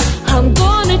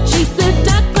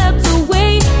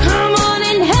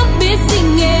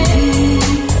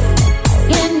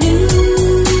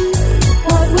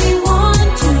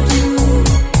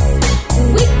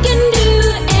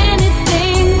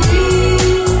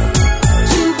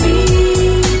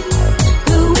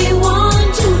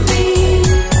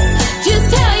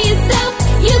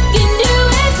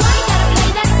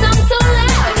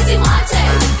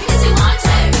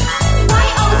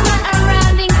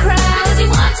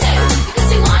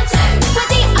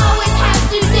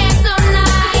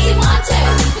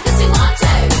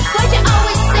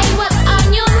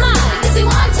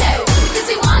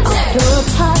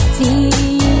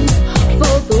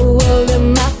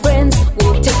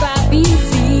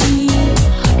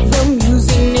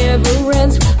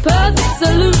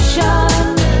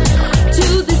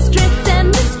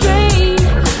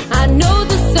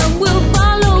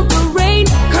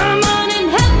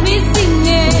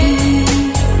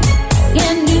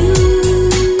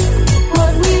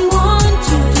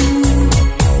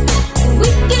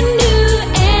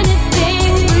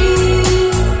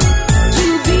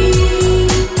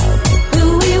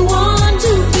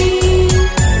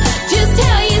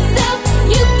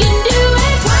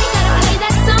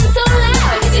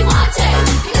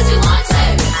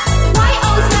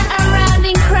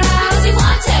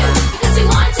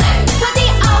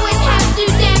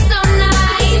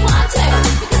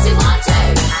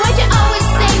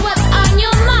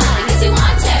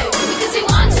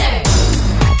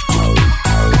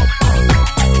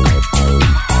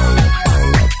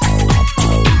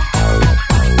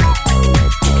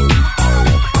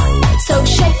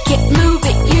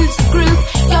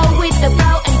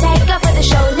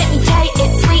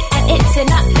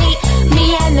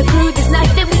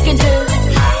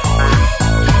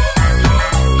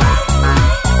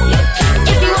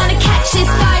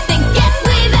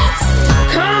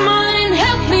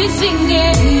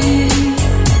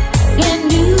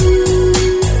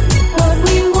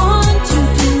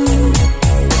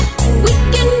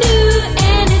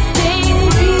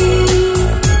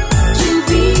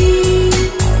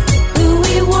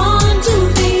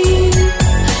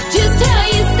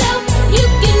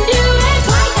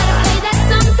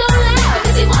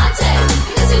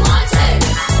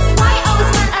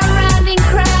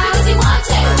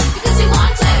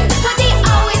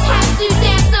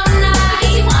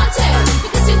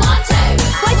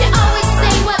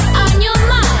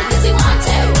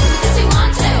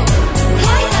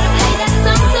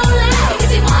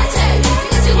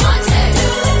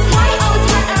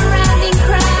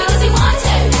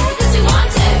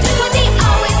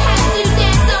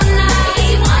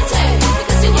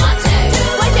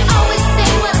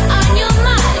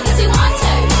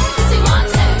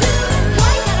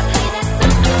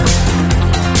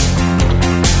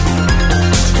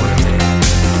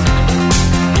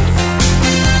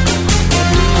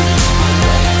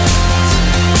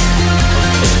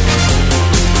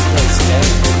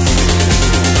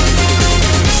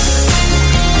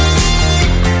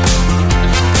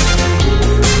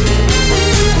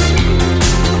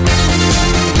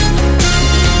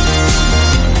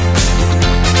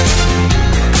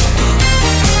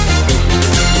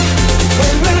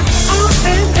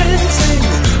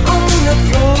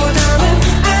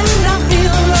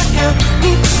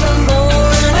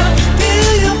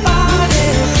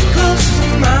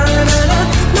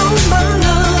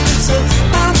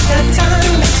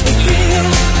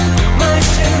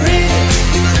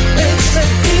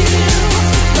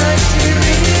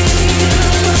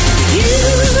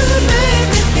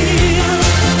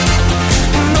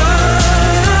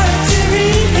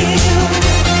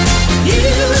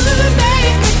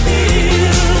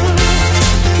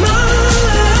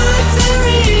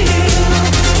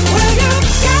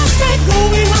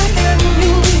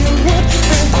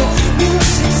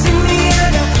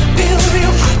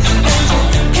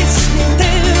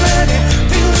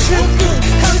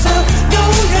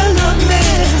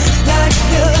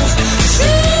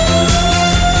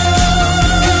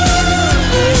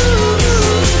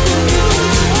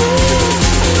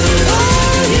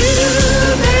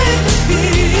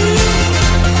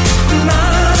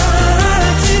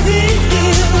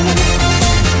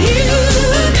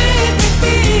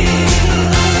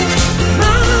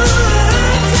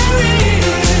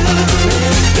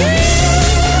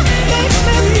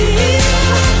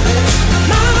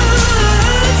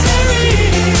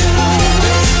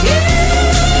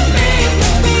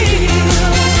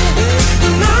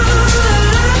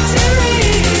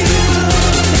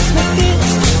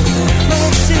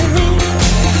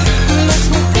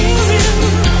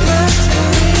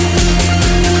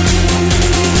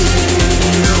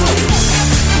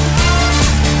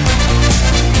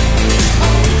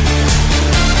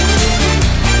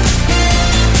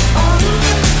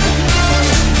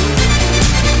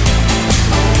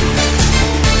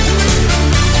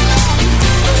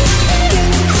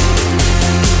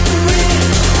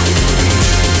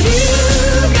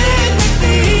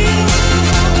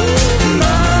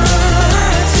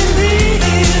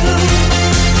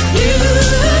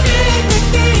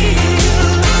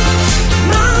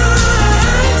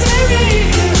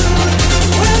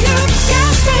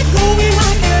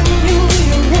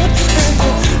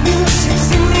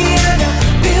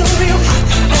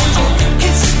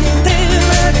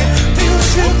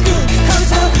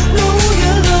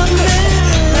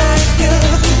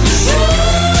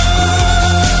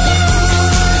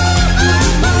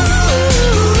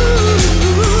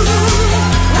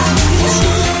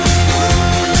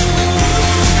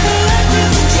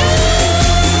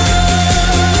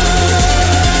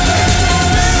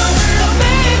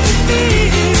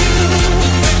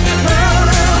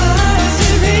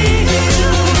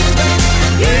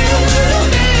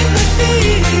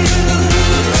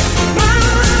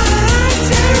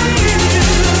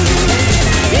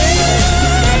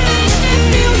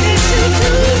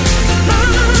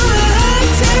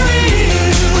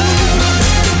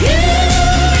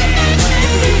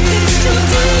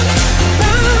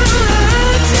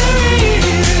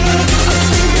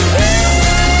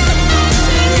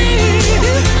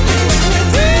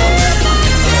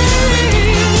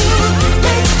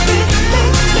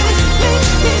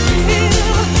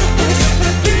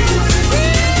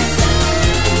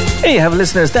There you have it,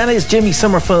 listeners. That is Jimmy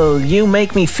Somerville. You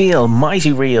Make Me Feel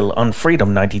Mighty Real on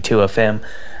Freedom 92 FM.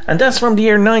 And that's from the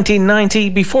year 1990.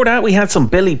 Before that, we had some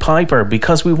Billy Piper,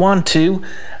 Because We Want To,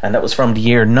 and that was from the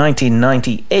year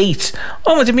 1998.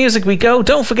 On with the music we go.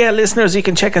 Don't forget, listeners, you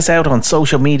can check us out on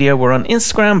social media. We're on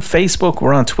Instagram, Facebook,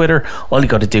 we're on Twitter. All you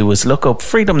got to do is look up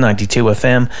Freedom 92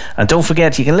 FM. And don't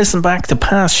forget, you can listen back to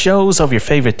past shows of your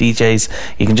favourite DJs.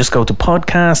 You can just go to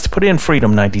podcast, put in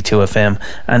Freedom 92 FM,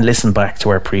 and listen back to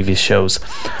our previous shows.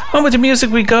 On with the music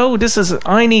we go. This is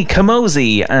Aini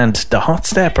Kamosi and The Hot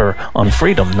Stepper on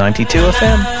Freedom 92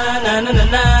 FM.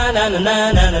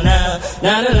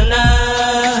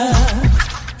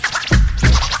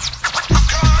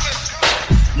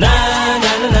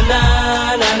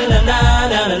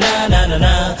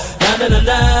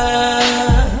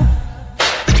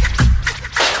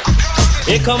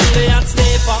 Here come the hot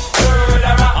stepper.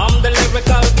 I'm the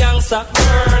lyrical gangster.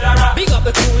 Big up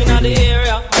the crew in the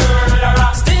area.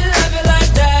 Still love you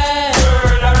like that.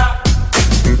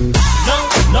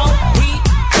 No, we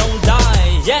don't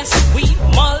die. Yes, we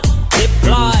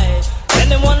multiply.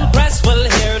 Anyone press will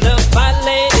hear the fat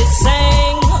lady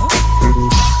sing.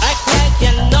 Act like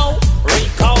you know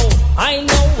Rico. I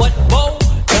know what Bo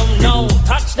don't know.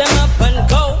 Touch them up and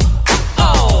go.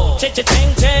 Oh,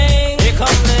 ching-ching-ching. Here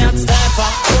come the hot stepper.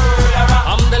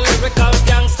 I'm the lyrical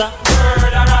gangster.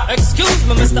 Excuse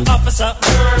me, Mr. Officer.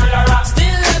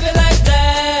 Still love you like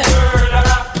that.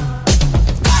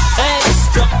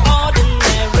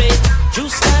 Extraordinary.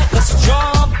 Juice like a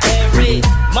strawberry.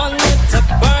 Money to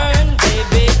burn,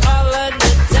 baby, all of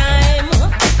the time.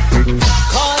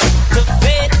 Call to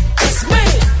fate, it's me.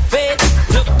 Fate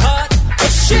to cut the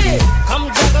shit. Come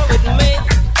juggle with me.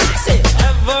 Say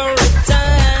every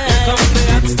time. Come the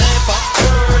hot stepper.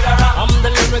 I'm the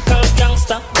lyrical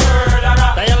gangster.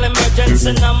 Dial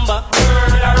emergency number.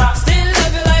 Still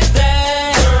love you like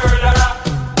that.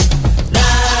 Na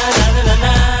na na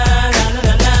na na na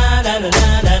na na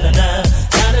na na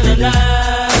na na na.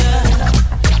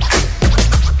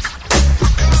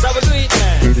 So we do it,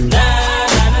 man. Na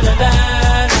na na na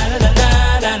na na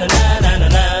na na na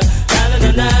na na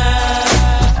na na.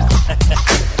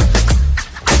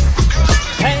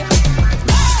 Hey,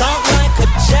 start like a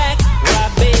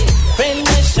jackrabbit,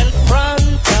 finish in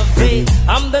front of it.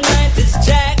 I'm the 90s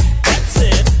Jack, that's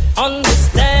it.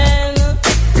 Understand?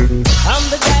 I'm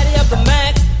the daddy of the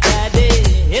Mac. Daddy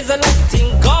is a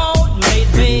Latin gold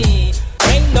made me.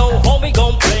 Ain't no homie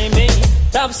gon' play me.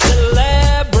 Top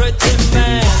celebrity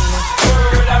man.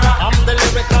 I'm the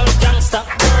lyrical gangster.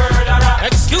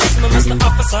 Excuse me, Mr.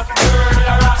 Officer.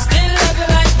 Still love you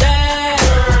like that.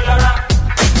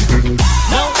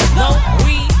 No,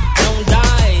 we don't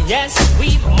die. Yes, we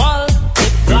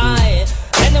multiply.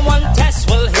 Anyone test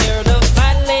will hear the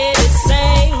fat lady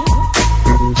sing.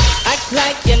 Act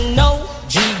like you know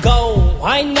G-Go.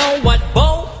 I know what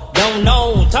Bo don't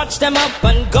know. Touch them up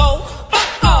and go.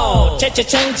 Oh,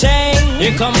 cha-cha-ching-ching.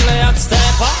 Here come the hot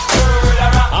stepper.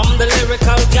 I'm the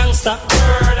lyrical gangster.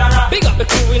 Big up the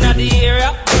crew in the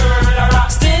area.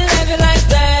 Still love you like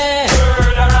that.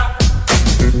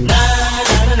 Na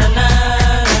na na na na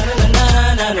na na na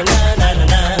na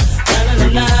na na na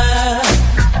na.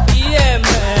 Yeah,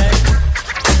 man.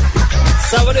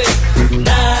 So what do it?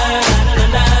 Na na na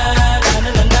na na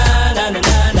na na na na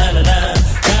na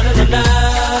na na na.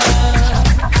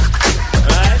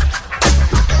 Right?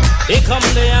 Here come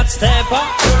the hot stepper.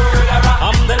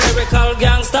 I'm the lyrical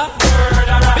gangster.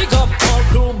 Big up all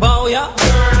crew bow ya.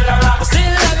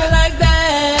 Still love you like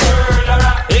that.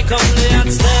 Here come the hot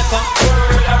stepper.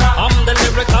 I'm the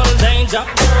lyrical danger.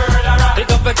 Big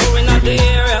up the crew in the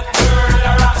area.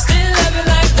 Still love you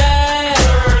like that.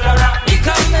 Here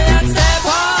come the hot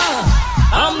stepper.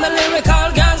 I'm the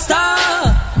lyrical gangster.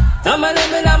 I'm a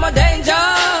limit, I'm a danger.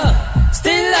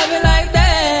 Still love you like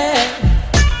that.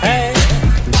 Hey,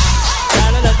 da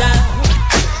da da da,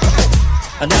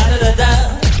 da da da da,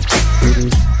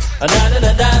 da da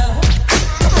da da.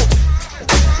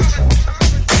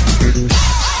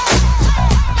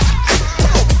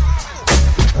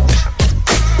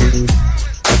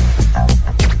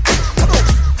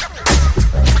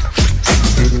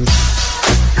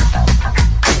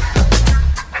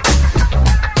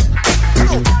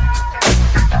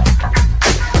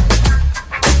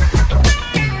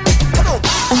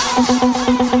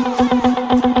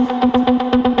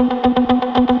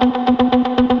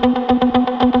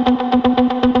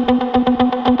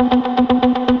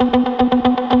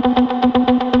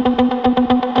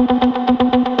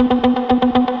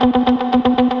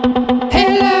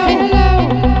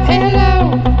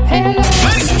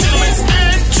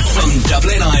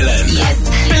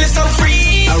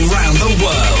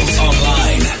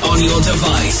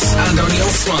 device and on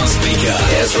your smart speaker.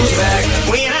 Guess who's back?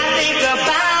 When I think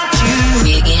about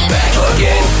you, Back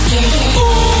again.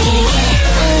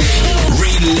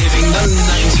 Reliving the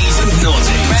 90s and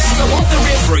noughties.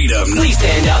 Freedom. Please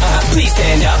stand up. Please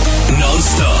stand up.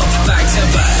 Non-stop. Back to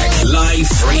back. Live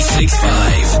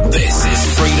 365. This is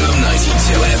Freedom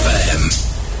 92 FM.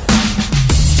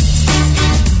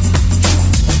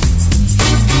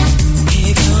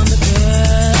 here come the girl.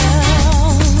 Yeah.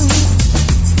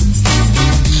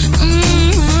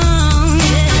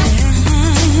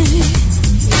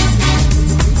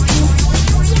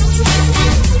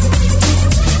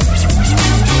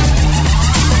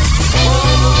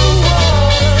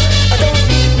 I don't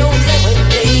need no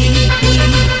lemonade.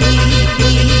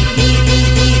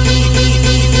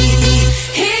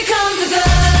 Here comes the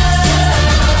girl.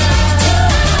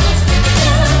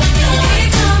 Here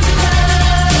comes the girl.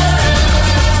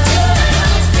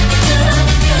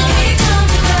 Here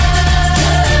comes the girl.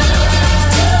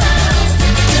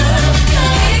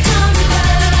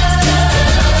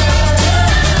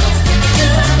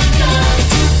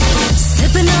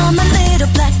 Sipping on my little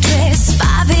black dress,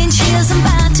 5 inches, I'm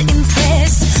bound to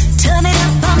impress. Turn it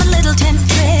up on my little tent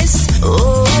dress.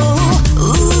 Oh,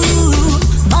 ooh,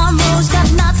 Monroe's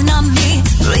got nothing on me.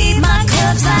 Read my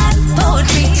curves like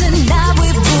poetry. Tonight we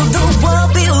rule the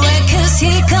world, beware, 'cause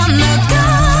here come the girl.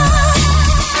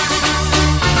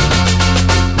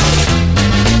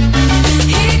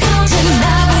 Here comes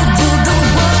tonight we rule the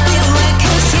world, beware,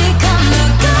 'cause here come the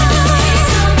girl. Here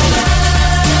come the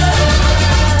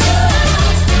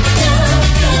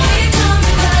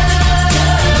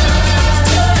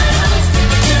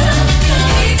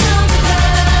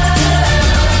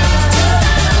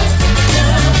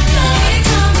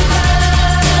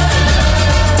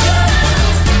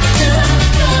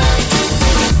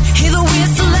Hear the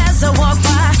whistle as I walk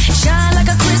by, shine like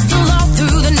a crystal all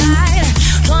through the night.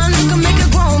 One look can make a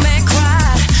grown man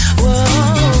cry. Whoa,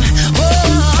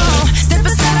 whoa. Step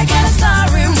aside, I got a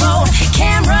starring role.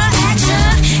 Camera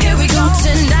action, here we go.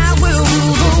 Tonight we'll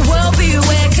rule the world,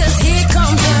 beware, 'cause here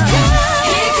comes the girl.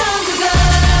 Here comes the girl.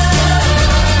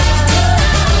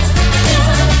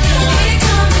 Here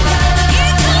comes the girl.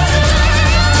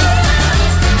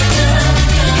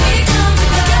 Here comes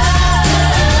the girl.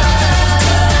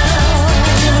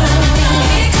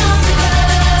 Here comes the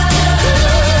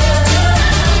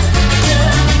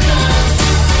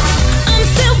I'm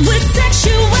filled with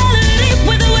sexuality.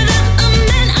 With or without a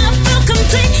man, I feel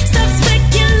complete. Stop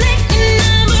speculating,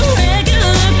 I'm a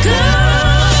regular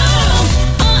girl.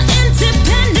 All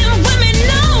independent women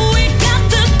know we got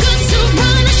the goods to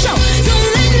run a show. Don't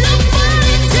let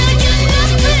nobody tell you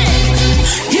nothing.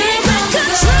 You ain't got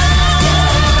control.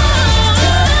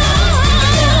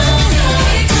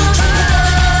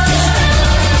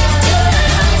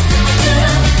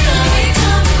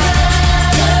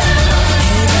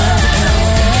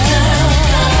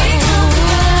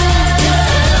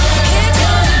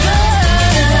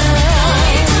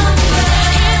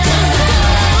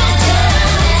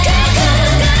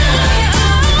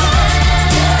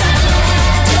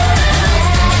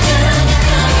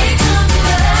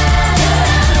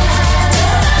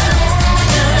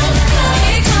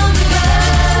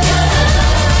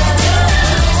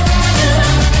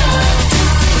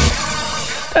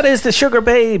 That is the Sugar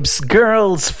Babes,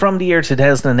 Girls, from the year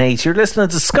 2008. You're listening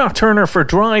to Scott Turner for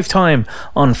Drive Time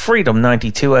on Freedom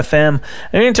 92 FM.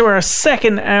 And into our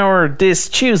second hour this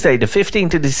Tuesday, the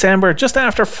 15th of December, just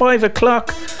after 5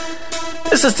 o'clock.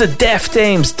 This is the Def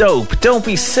Dames Dope. Don't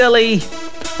be silly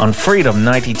on Freedom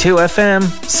 92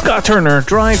 FM. Scott Turner,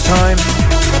 Drive Time.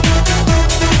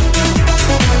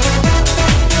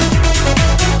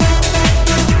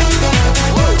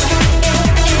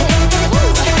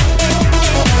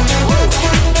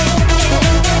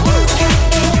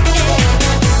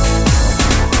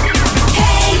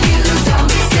 Hey you, don't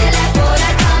be silly, por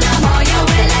acá no moja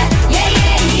huele. Yeah,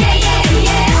 yeah, yeah, yeah,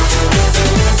 yeah.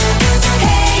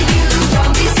 Hey you,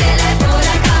 don't be silly, por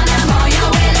acá no moja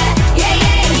huele. Yeah,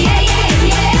 yeah, yeah, yeah,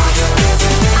 yeah.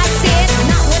 I said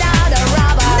not without a rock.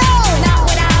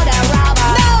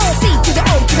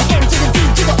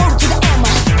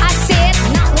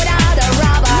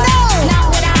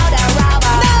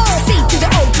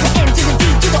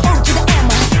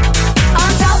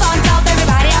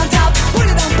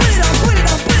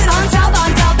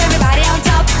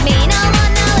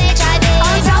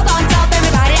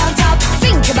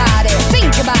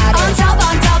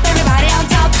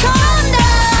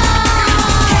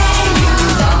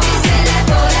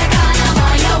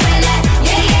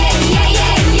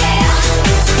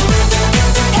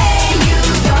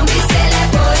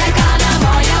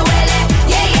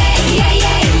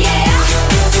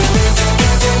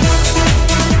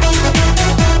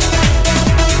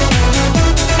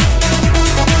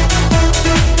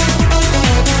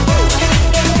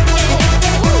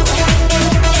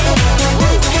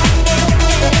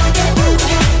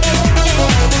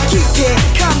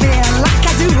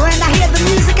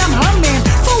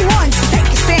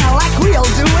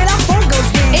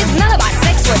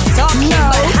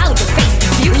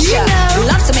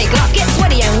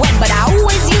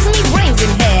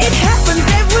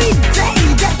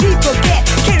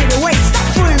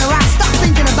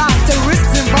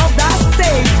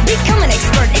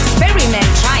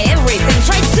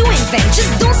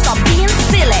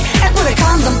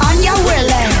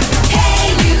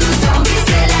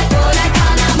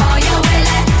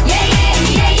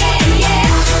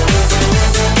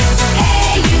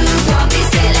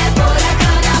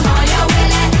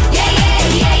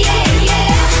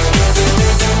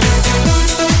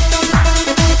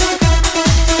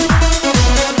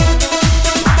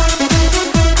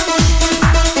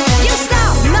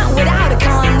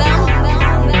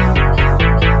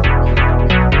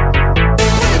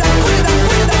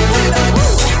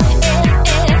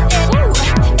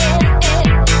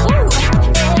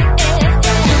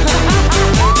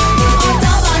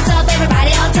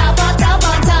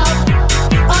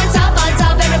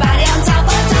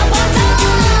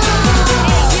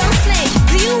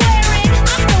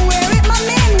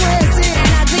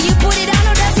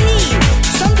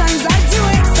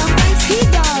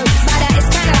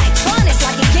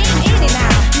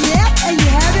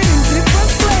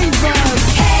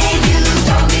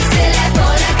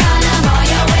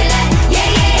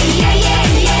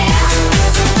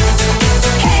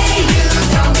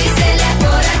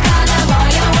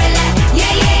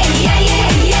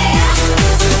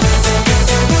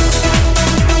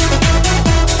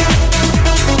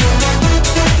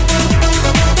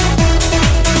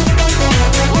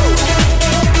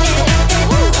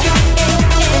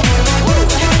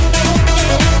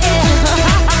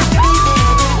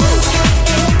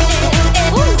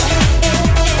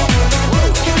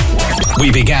 We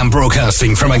began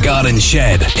broadcasting from a garden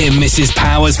shed in Mrs.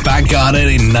 Power's back garden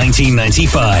in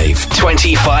 1995.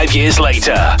 25 years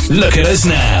later, look at us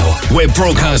now. We're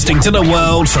broadcasting to the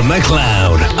world from the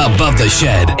cloud, above the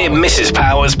shed in Mrs.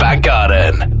 Power's back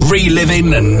garden.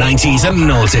 Reliving the 90s and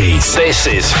noughties. This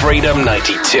is Freedom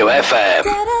 92 FM.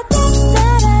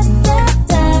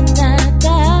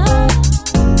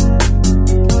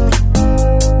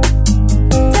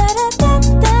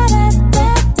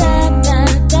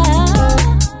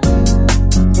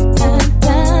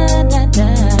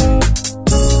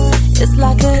 It's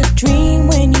like a dream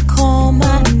when you call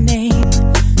my name.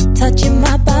 Touching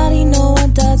my body, no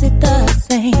one does it the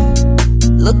same.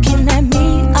 Looking at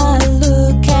me, I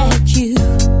look at you.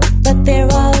 But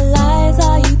there are lies,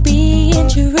 are you being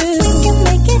true? We can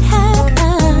make it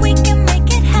happen. We can make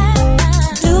it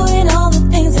happen. Doing all the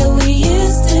things that we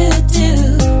used to do.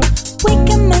 We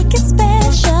can make it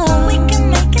special. We can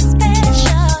make it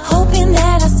special. Hoping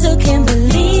that I still can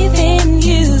believe in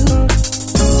you.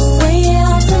 Bring it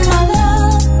on to my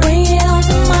love. Bring it on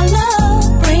to my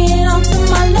love. Bring it on to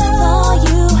my love. That's all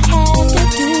you have to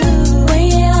do.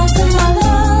 Bring it on to my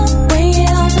love. Bring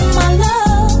it on to my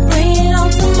love. Bring it on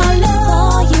to my love. That's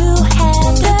all you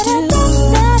have to do.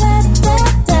 Da da da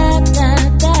da da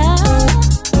da.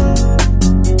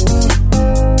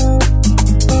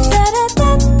 Da da da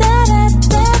da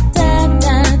da da da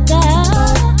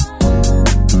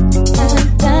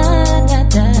da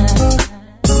da.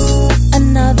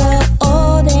 Another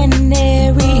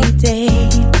ordinary day.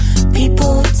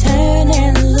 People turn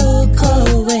and look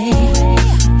away.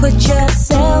 Put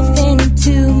yourself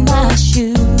into my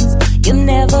shoes. You'll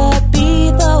never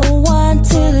be the one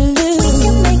to lose. We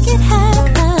can make it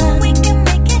happen. We can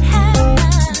make it happen.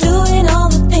 Doing all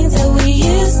the things that we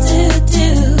used to do.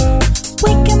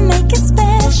 We can make it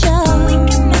special. We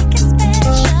can make it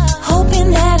special. Hoping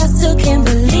that I still can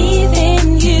believe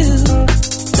in you.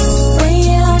 Bring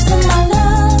it on to my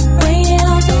love. Bring it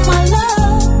on to my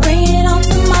love. Bring it on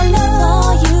to my love. That's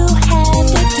all you have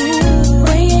to do.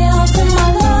 Bring it on to my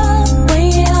love.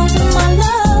 Bring it on to my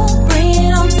love. Bring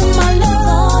it on to my love. That's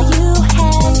all you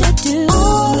have to do.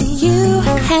 All you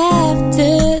have to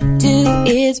do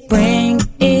is bring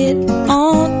it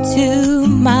on to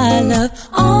my love.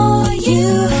 All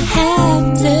you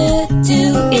have to do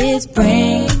is bring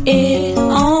it on to my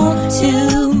love.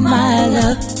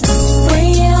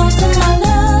 Bring it on to my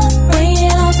love. Bring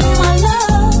it on to my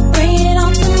love. Bring it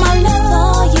on to my love. That's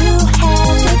all you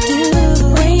have to do.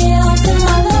 Bring it on to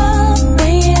my love.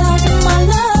 Bring it on to my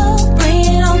love. Bring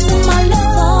it on to my love.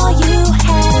 That's all you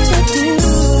have to do.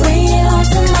 Bring it on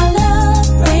to my love.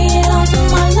 Bring it on to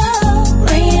my love.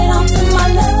 Bring it on to my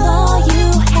love. That's all you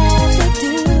have to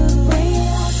do. Bring it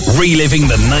on. Reliving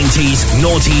the 90s,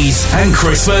 noughties, and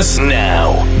Christmas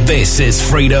now. This is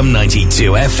Freedom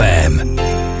 92 FM.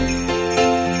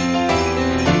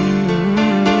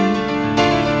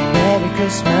 Merry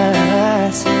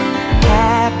Christmas,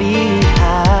 happy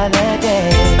holiday.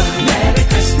 Merry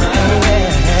Christmas, oh,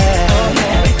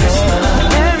 Merry Christmas,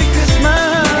 Merry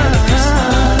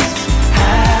Christmas,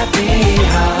 happy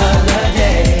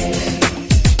holiday.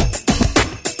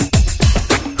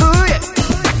 Ooh, yeah.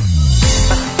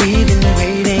 We've been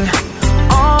waiting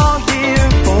all year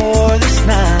for this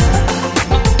night,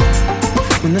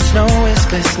 when the snow is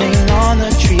glistening on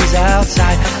the trees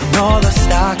outside, and all the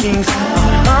stockings are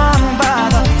hung by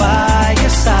the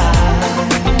fireside,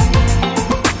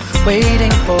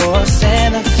 waiting for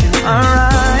Santa to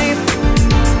arrive,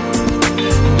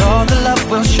 and all the love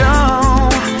will show,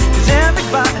 'cause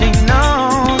everybody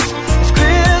knows it's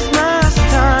Christmas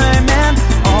time, and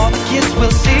all the kids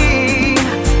will see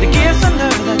the gifts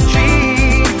under the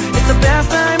tree. It's the best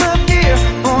time of year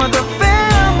for the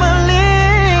family.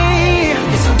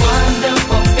 It's a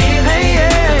wonderful feeling. Hey,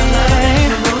 yeah.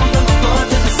 The room from the floor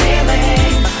to the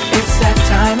ceiling. It's that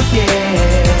time of year.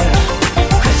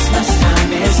 Christmas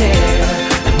time is here,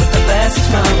 and with the blessings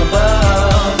from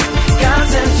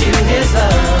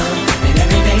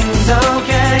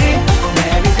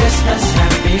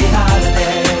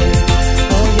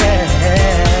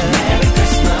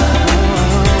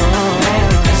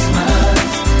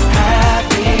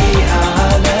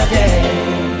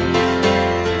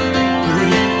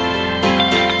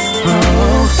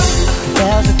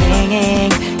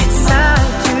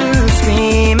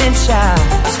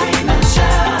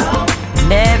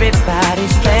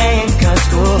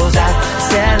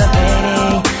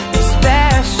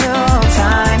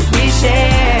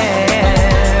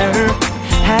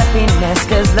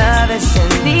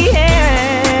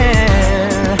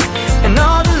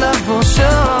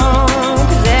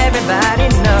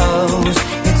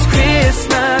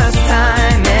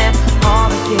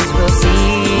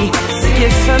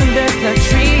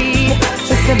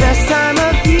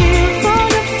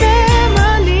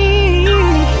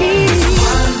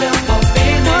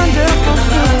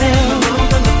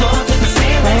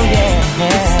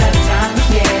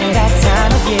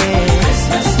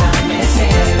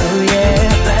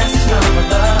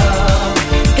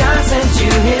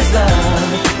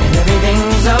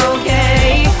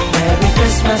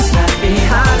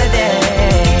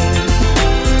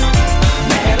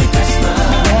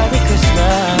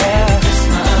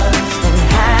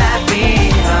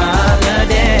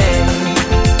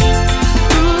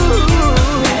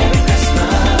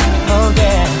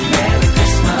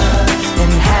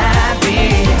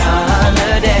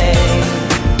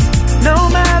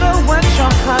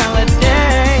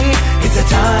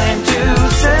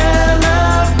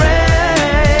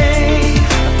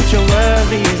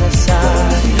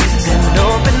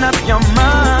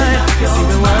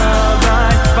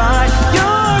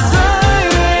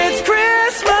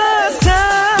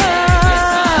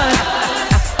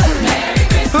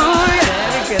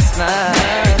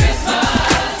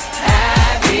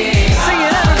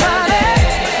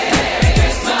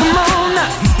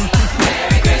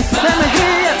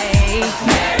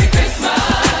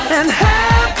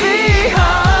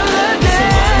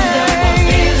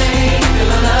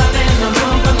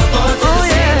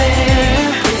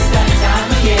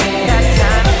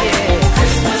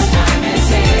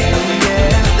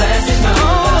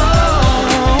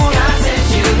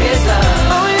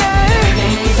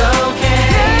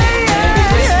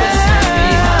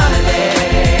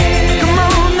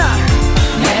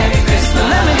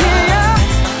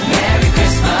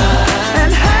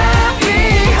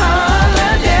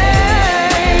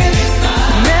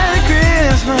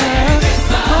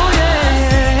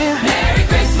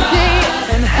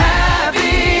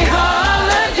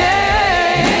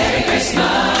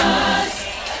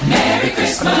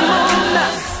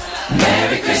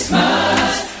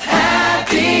Christmas,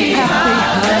 happy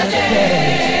holiday.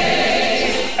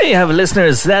 There you have it,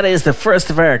 listeners. That is the first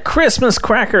of our Christmas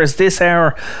crackers this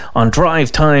hour on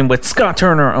Drive Time with Scott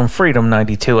Turner on Freedom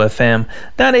 92 FM.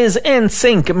 That is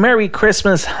NSYNC, Merry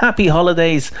Christmas, Happy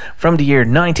Holidays from the year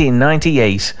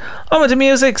 1998. On with the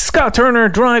music, Scott Turner,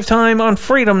 Drive Time on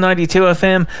Freedom 92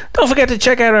 FM. Don't forget to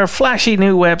check out our flashy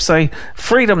new website,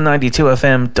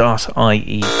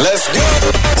 freedom92fm.ie. Let's go!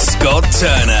 Scott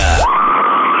Turner,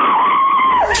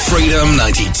 Freedom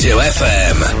 92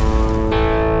 FM.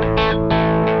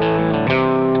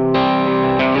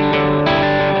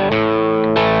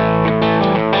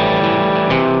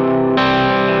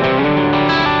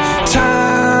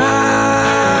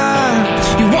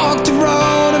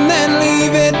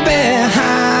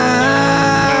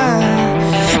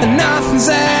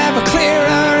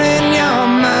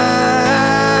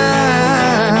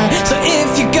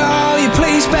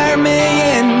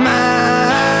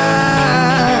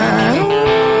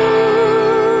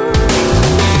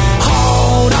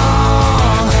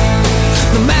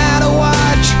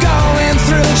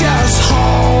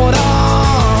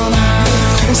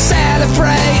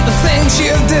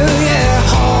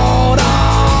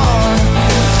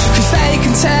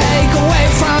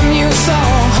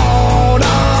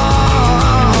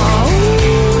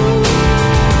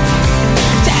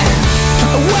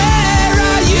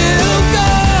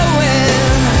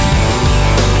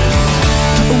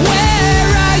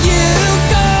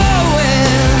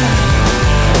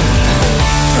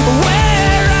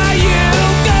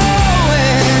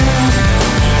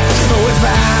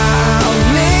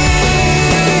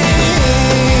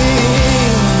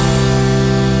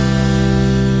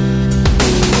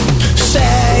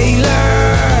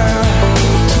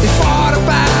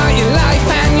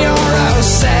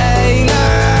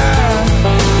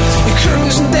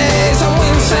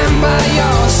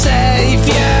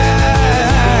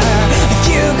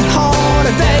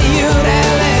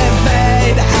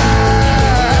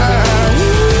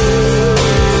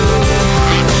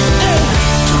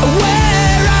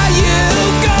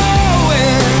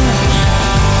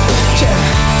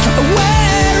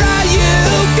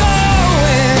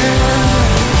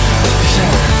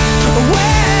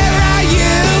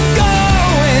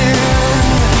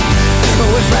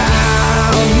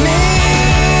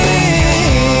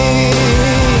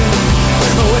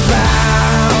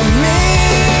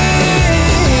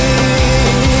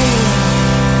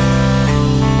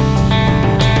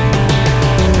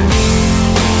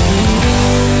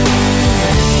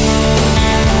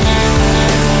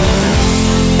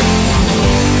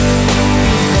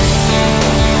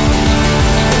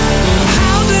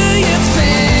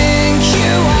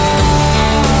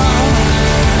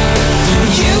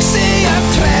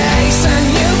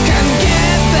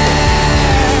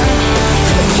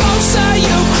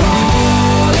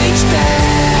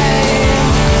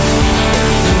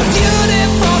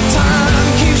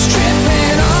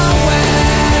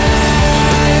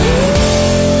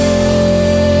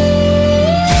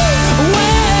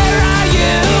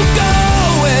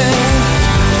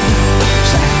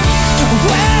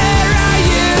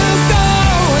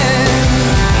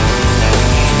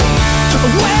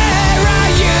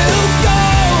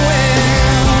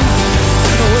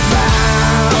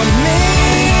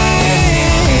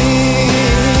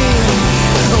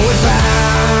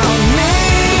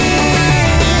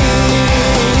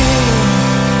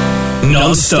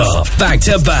 Non-stop,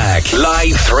 back-to-back,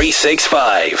 live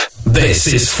 365. This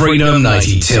is Freedom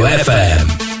 92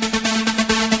 FM.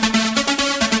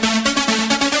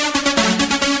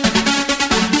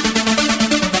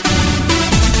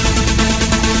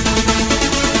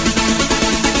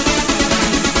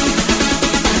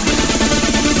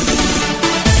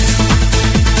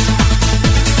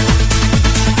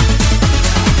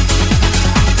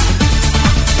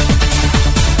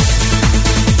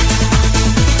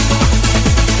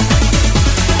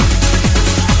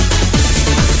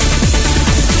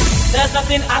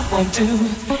 Do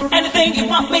anything you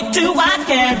want me to, I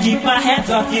can't keep my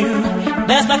hands off you.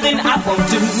 There's nothing I won't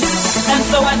do, and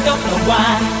so I don't know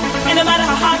why. And no matter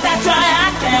how hard I try,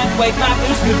 I can't wake my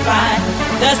blues goodbye.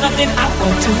 There's nothing I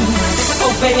won't do.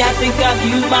 Oh baby, I think of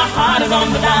you, my heart is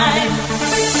on the line.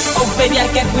 Oh baby, I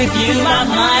get with you, my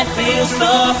mind feels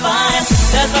so fine.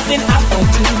 There's nothing I won't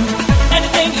do.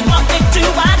 Anything you want me to,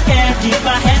 I can't keep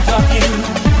my hands off you.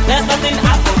 There's nothing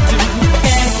I won't do.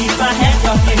 Can't keep my hands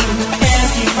off you.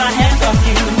 Keep my hands off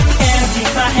you, can't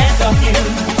keep my hands off you.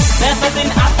 There's nothing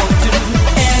I won't do.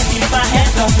 Can't keep my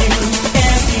hands off you,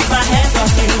 can't keep my hands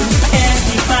off you, can't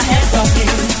keep my hands off you.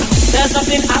 There's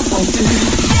nothing I won't do.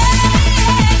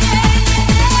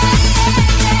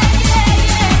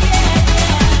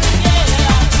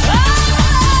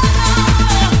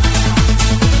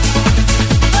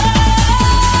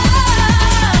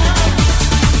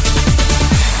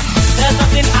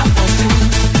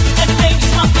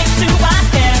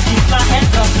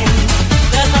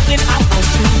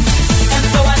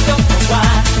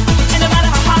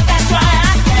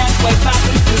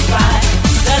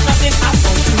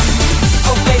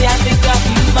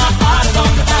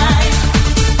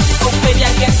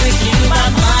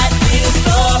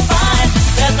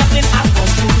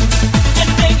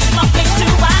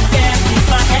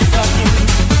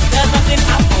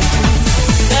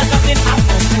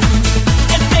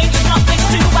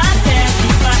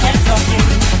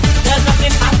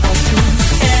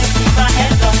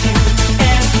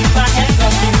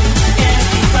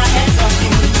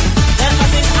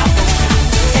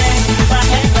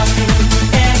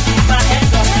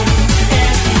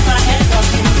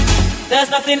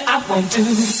 nothing I won't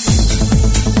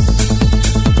do.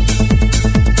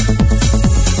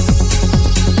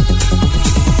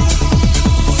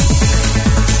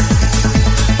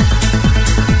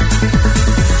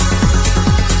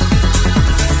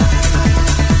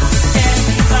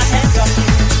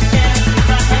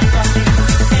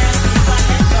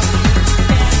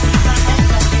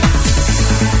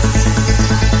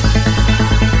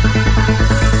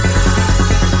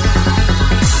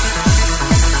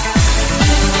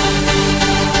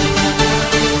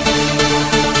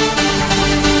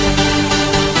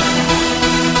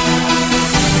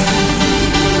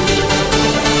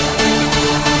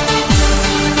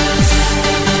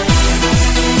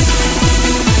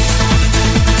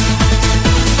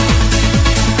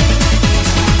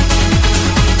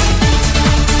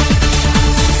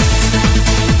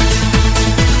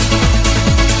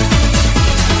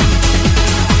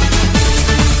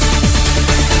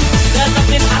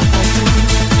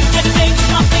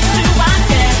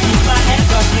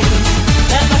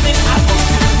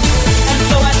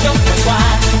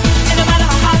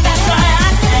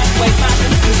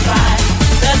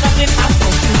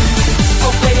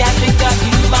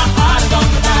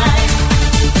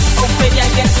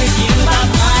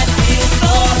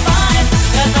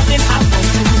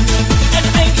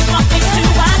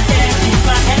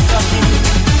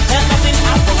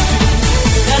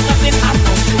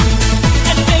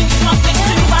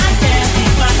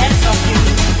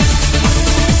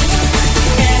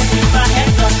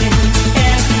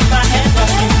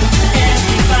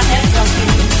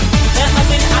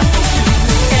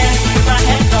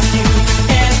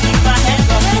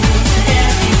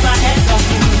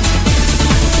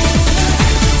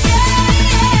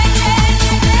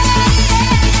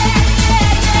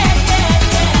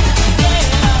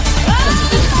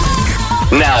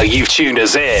 Now you've tuned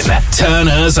us in. Turn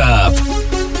us up.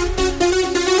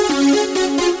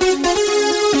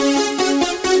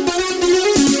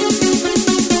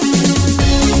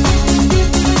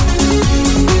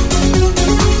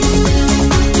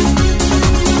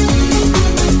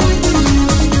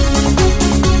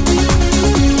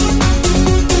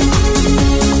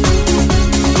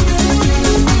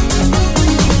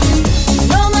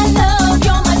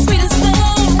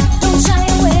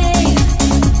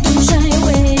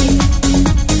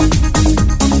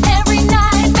 Every night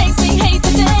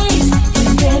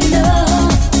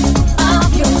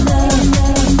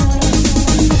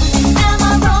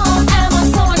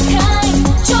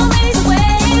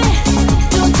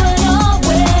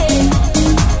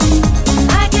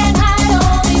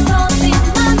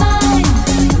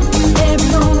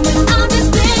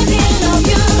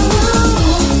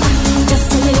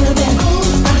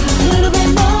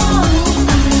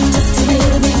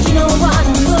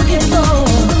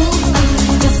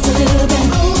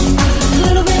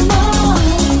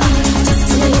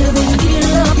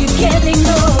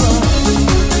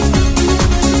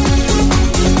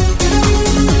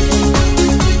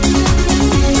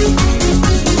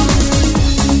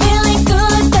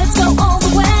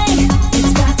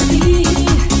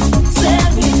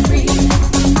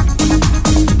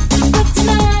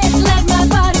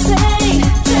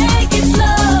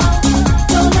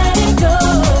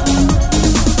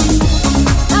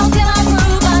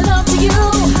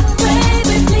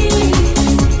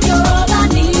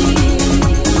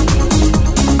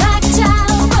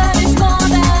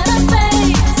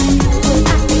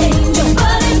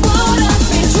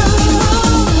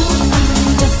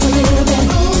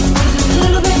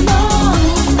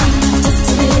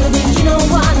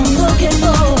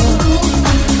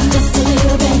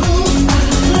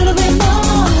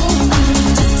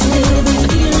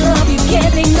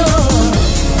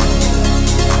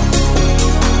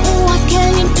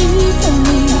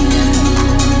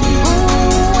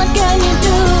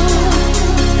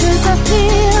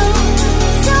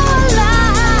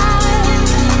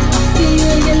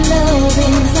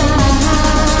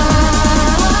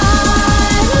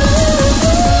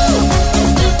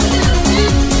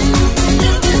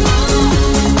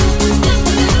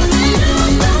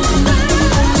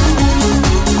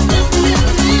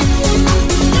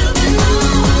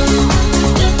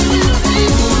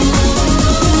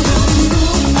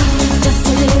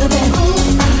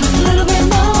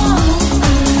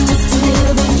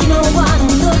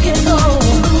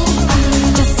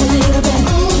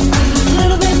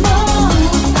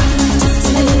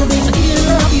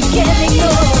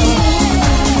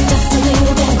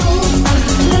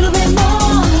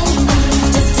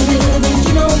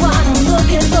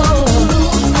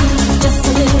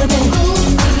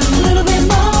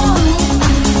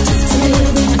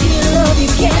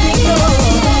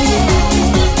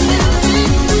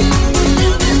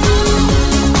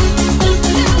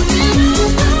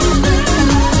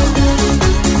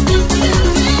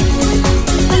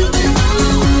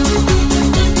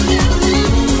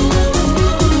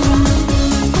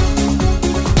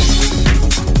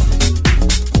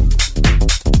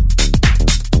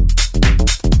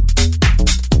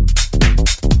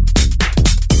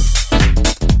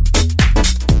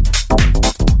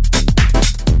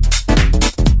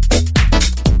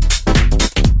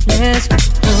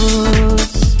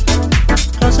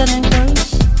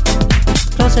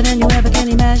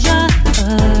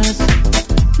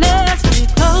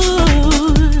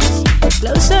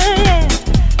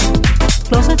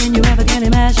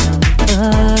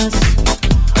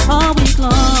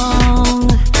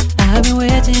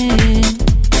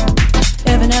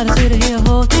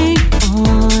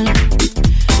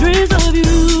memories of you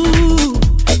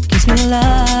keeps me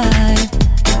alive.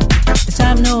 This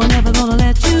time, no, I'm never gonna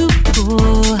let you go.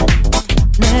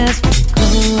 Let's get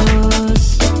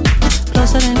close,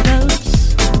 closer than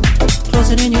close,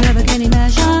 closer than you ever can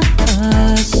imagine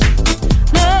us.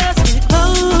 Let's get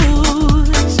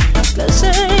close,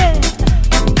 closer, yeah,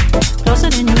 closer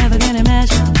than you ever can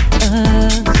imagine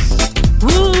us.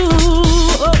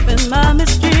 Ooh, open my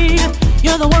mystery.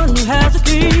 You're the one who has the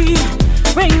key.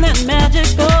 Bring that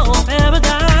magical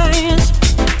paradise.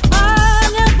 I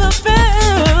never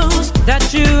felt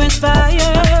that you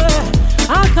inspire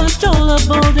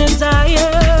uncontrollable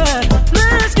desire.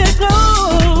 Let's get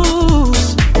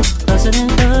close, closer than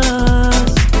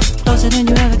close, closer than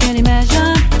you ever can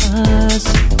imagine us.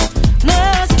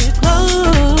 Let's get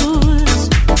close,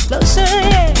 closer,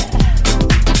 yeah,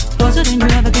 closer than you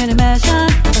ever can imagine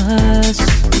us.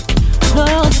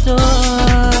 Close the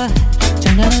door,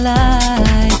 turn down the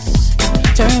lights,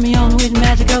 turn me on with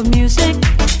magical music,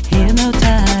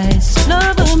 hypnotize.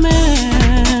 Love a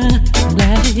man, I'm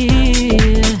glad you're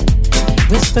here,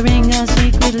 whispering a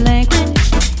secret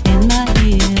language in my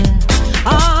ear.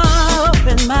 Oh,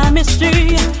 open my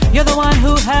mystery, you're the one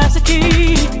who has the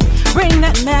key. Bring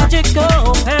that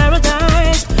magical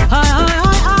paradise.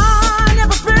 I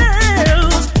never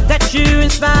felt that you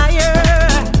inspire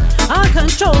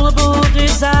uncontrollable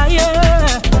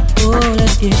desire. Oh,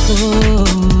 let's get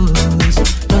close,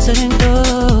 closer than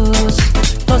close,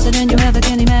 closer than you ever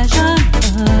can imagine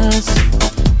us.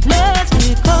 Let's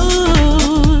get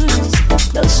close,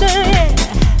 closer, yeah,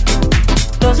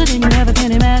 closer than you ever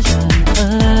can imagine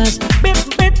us. Bip,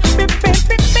 bip, bip, bip,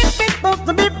 bip, bip, bip, bop,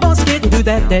 the bip, boss, getting through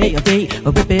that day, a day,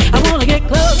 oh, bip, bip. I wanna get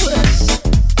close,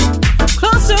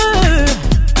 closer,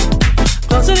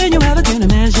 closer than you ever can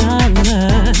imagine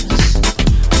us.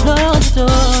 Close the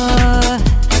door,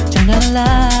 turn down the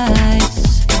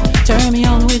lights, turn me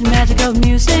on with magical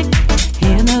music,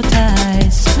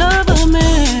 hypnotize. Love a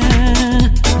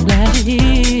man, I'm glad you're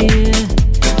here,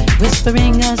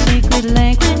 whispering a secret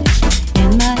language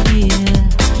in my ear.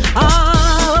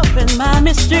 Oh, open my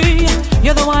mystery,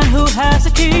 you're the one who has the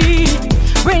key.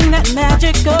 Bring that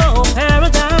magical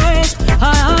paradise.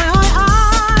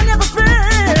 I never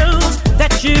felt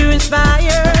that you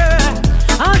inspire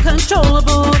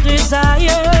uncontrollable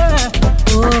desire.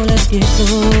 Oh, let's get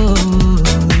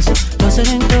close, closer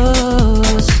than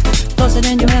close, closer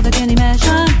than you ever can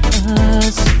imagine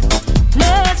us.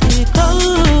 Let's get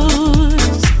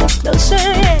close, closer,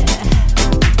 yeah,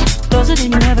 closer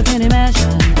than you ever can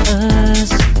imagine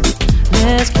us.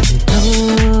 Let's get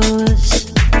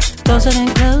close, closer than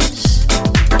close,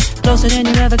 closer than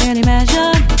you ever can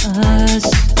imagine us.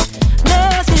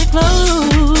 Let's get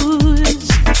close,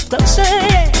 closer,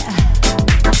 yeah,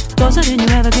 closer than you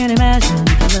ever can imagine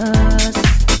us.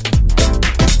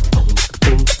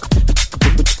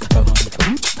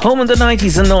 Home in the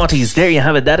 90s and noughties, there you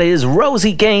have it. That is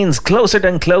Rosie Gaines, Closer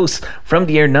Than Close, from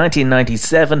the year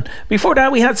 1997. Before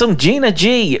that we had some Gina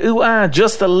G, Ooh Ah,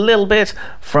 Just a Little Bit,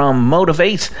 from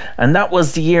Motivate, and that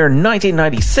was the year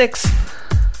 1996.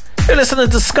 You're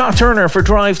listening to Scott Turner for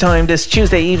Drive Time this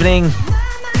Tuesday evening,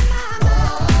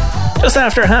 just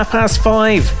after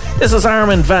 5:30. This is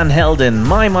Armin van Helden,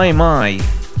 My,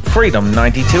 Freedom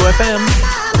 92 FM.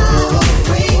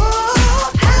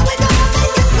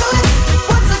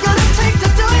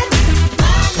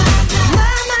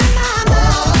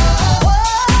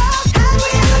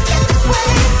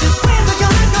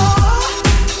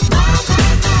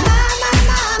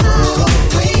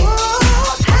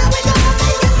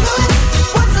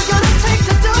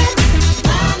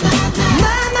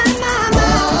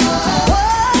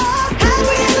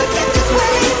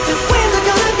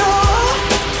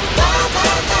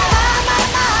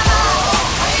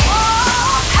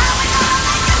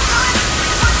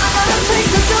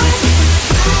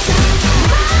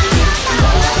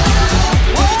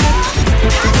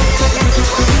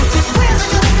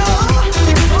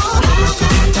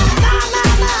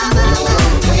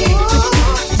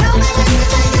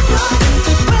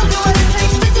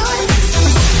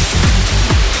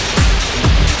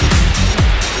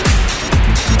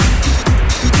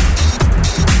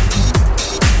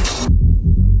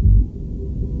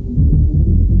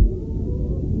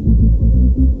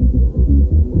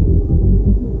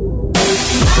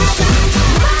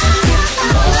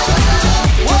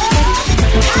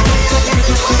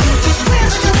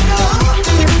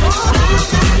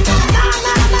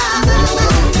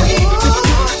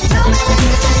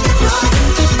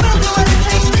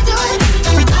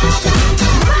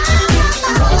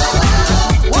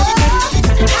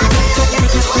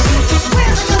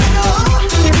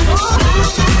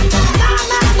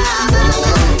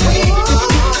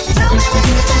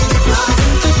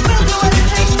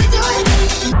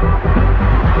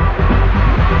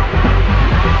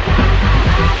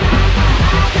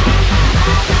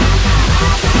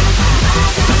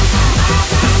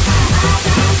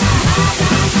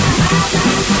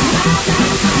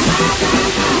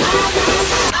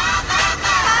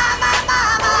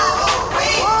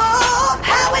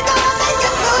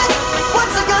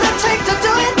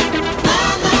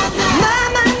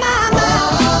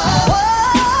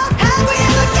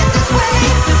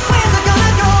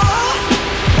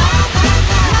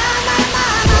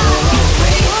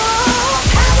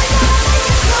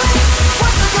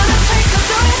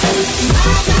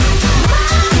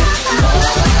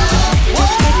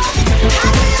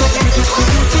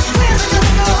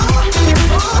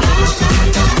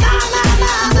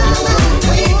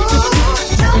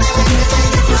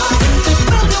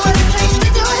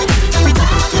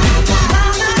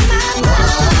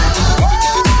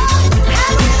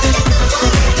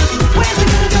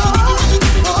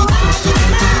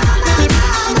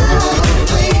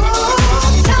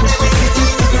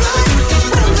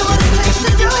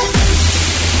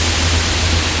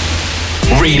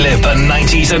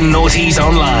 nighties and naughties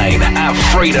online at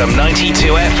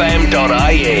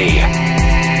freedom92fm.ie.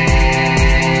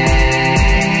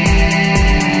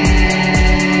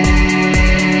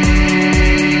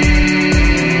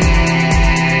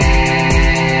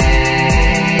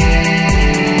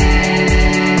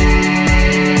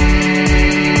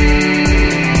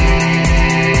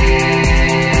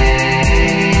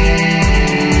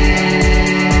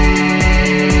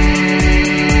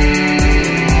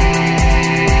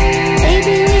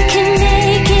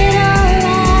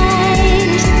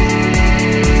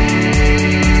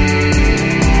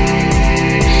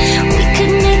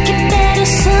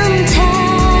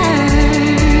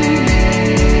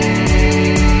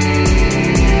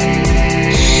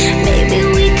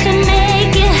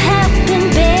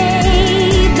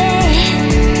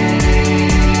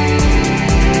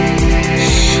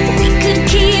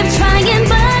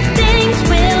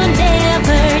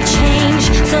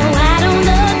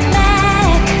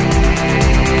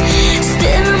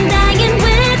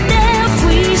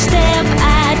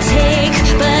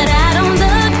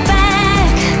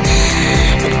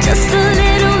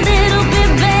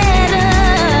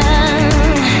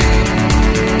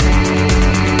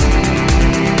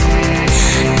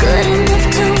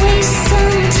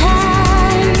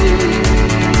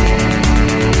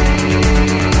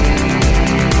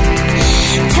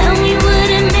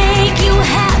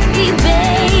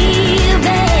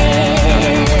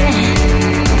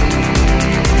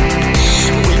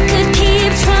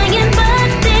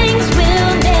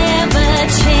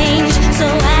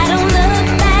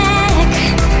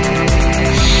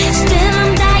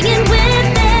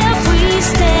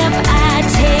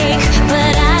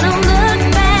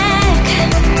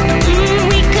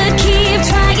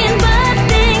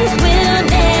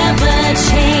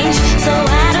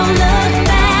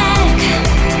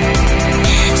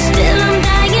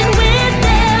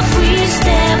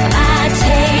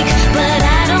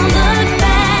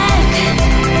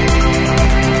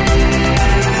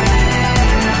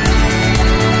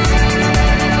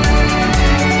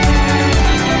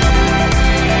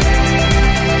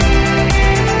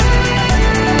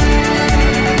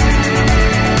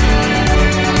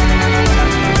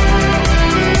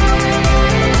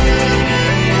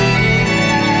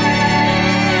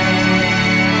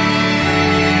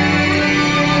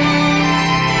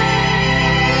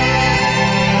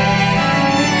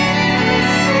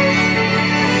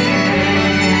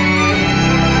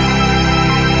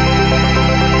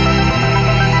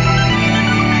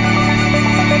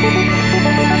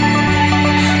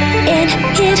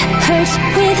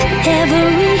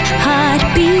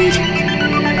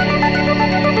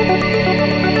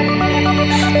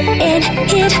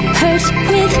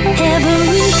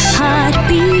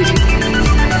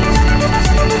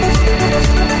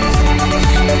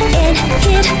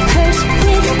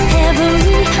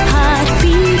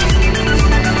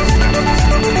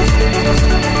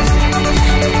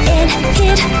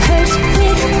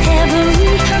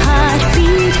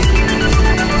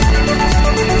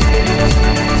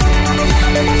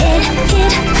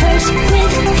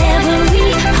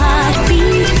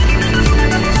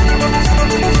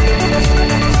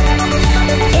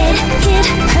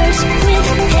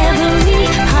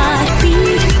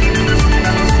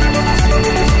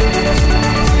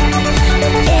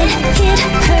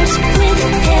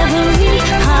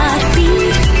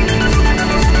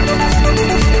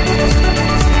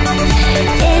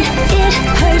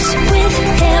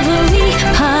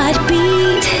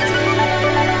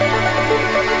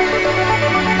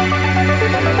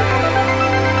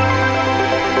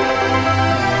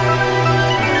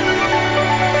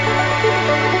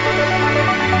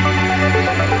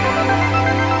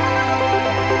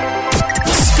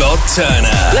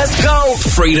 Turner. Let's go!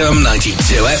 Freedom 92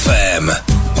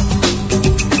 FM.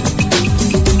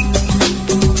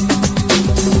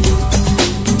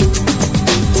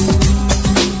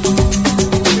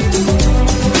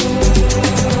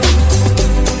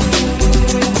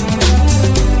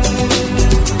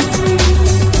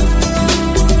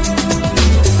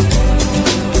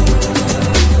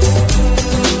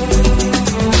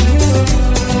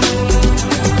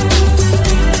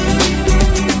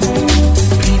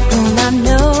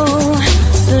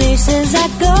 Places I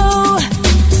go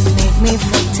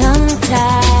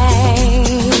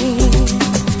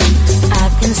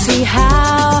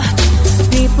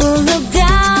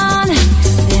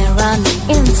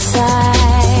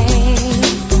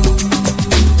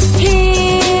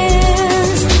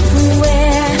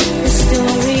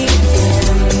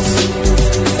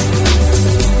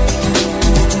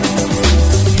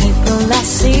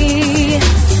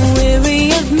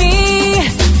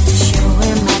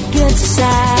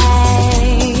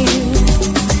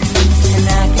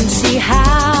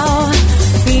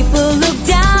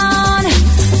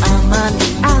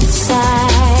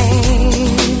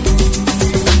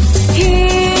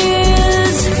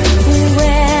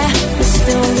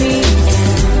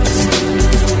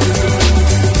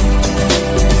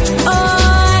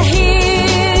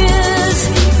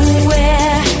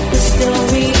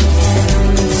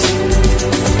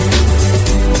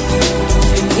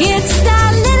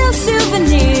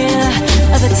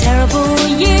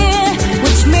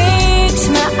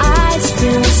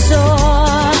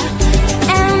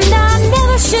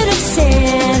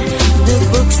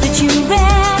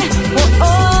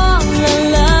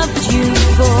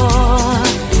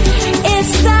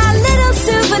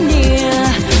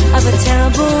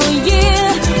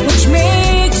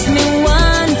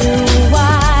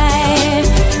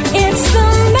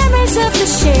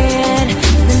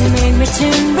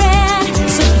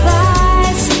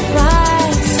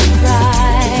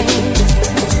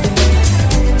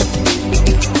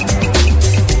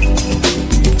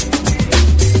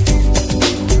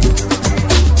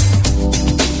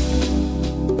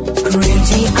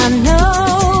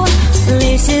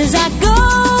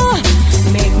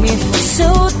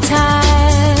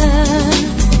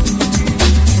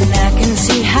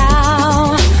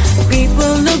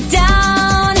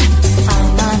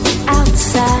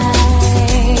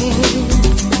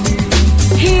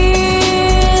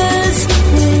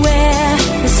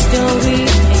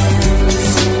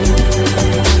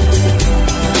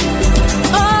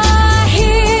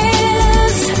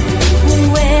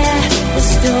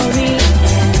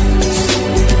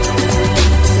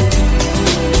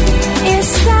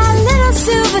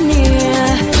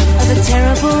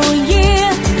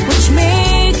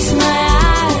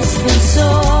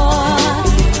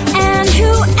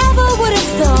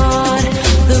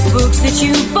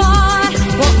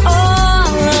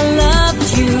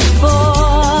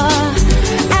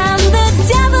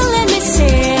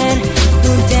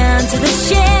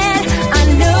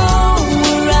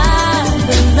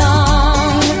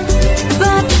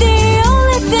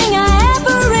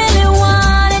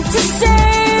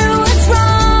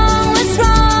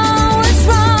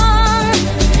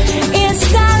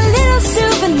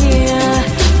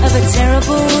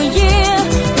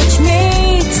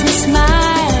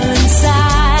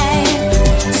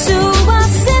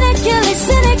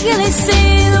regularly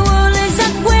say the world is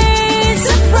that way.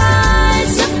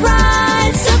 Surprise,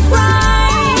 surprise, surprise.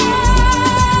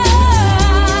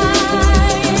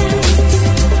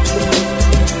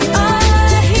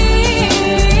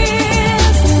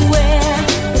 Here's where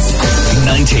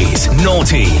 90s,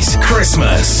 noughties,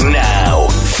 Christmas now.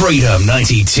 Freedom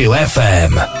 92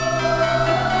 FM.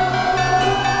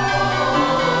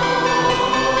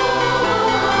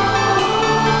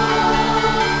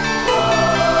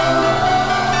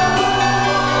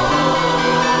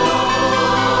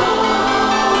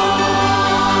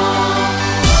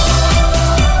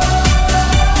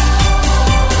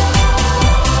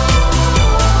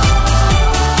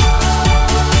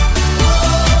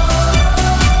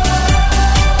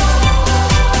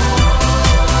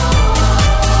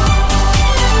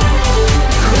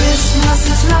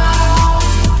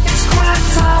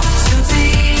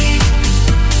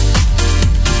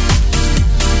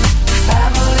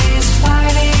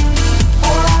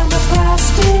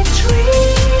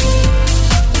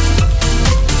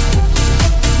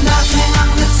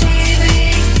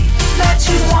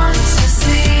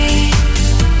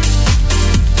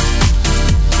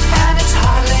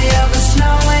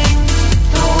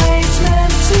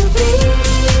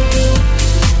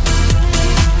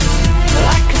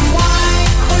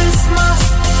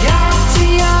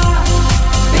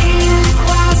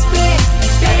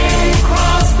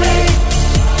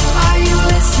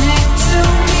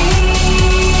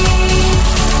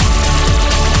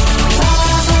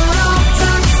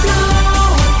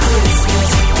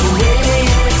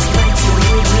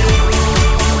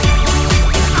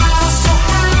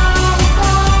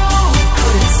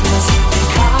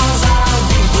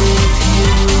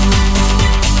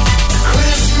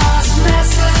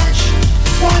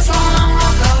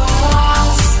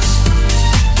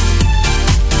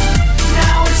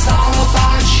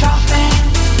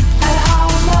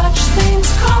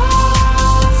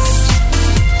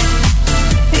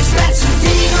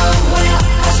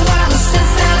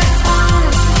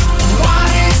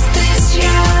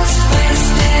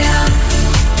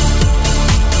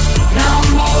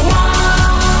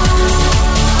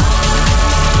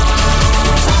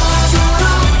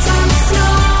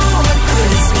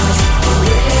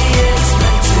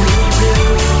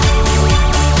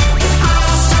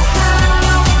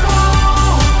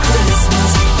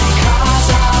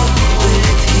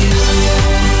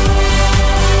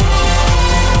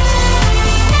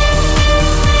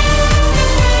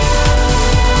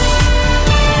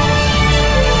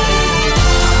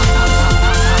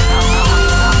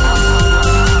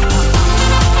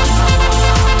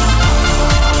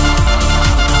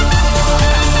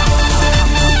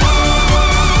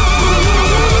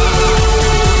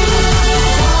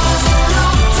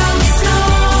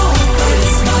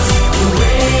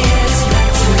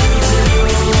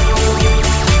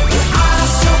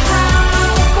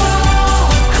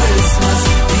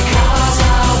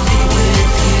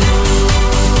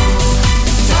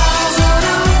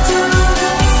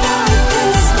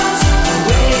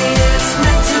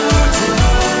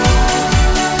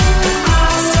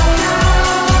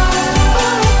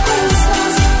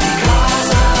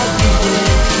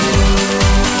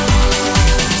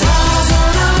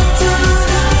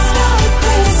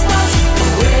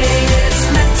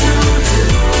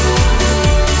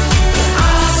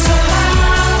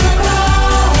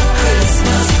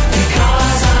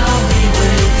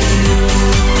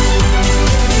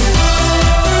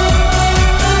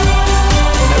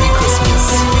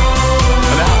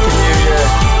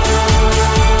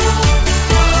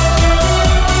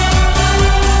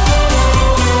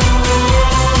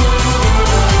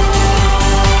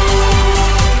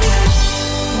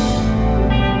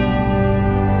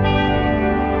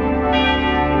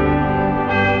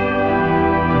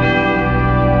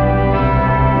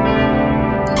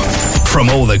 From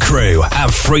all the crew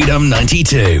at Freedom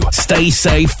 92. Stay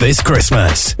safe this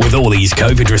Christmas. With all these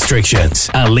COVID restrictions,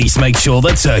 at least make sure the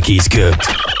turkey's cooked.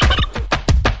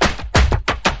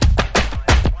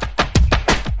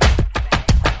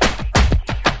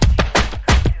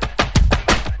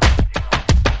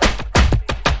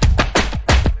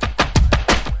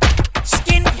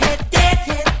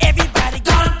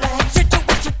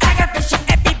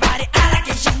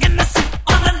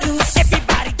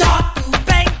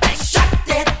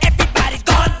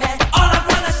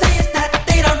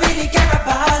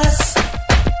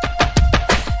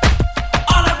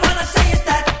 All I wanna say is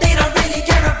that they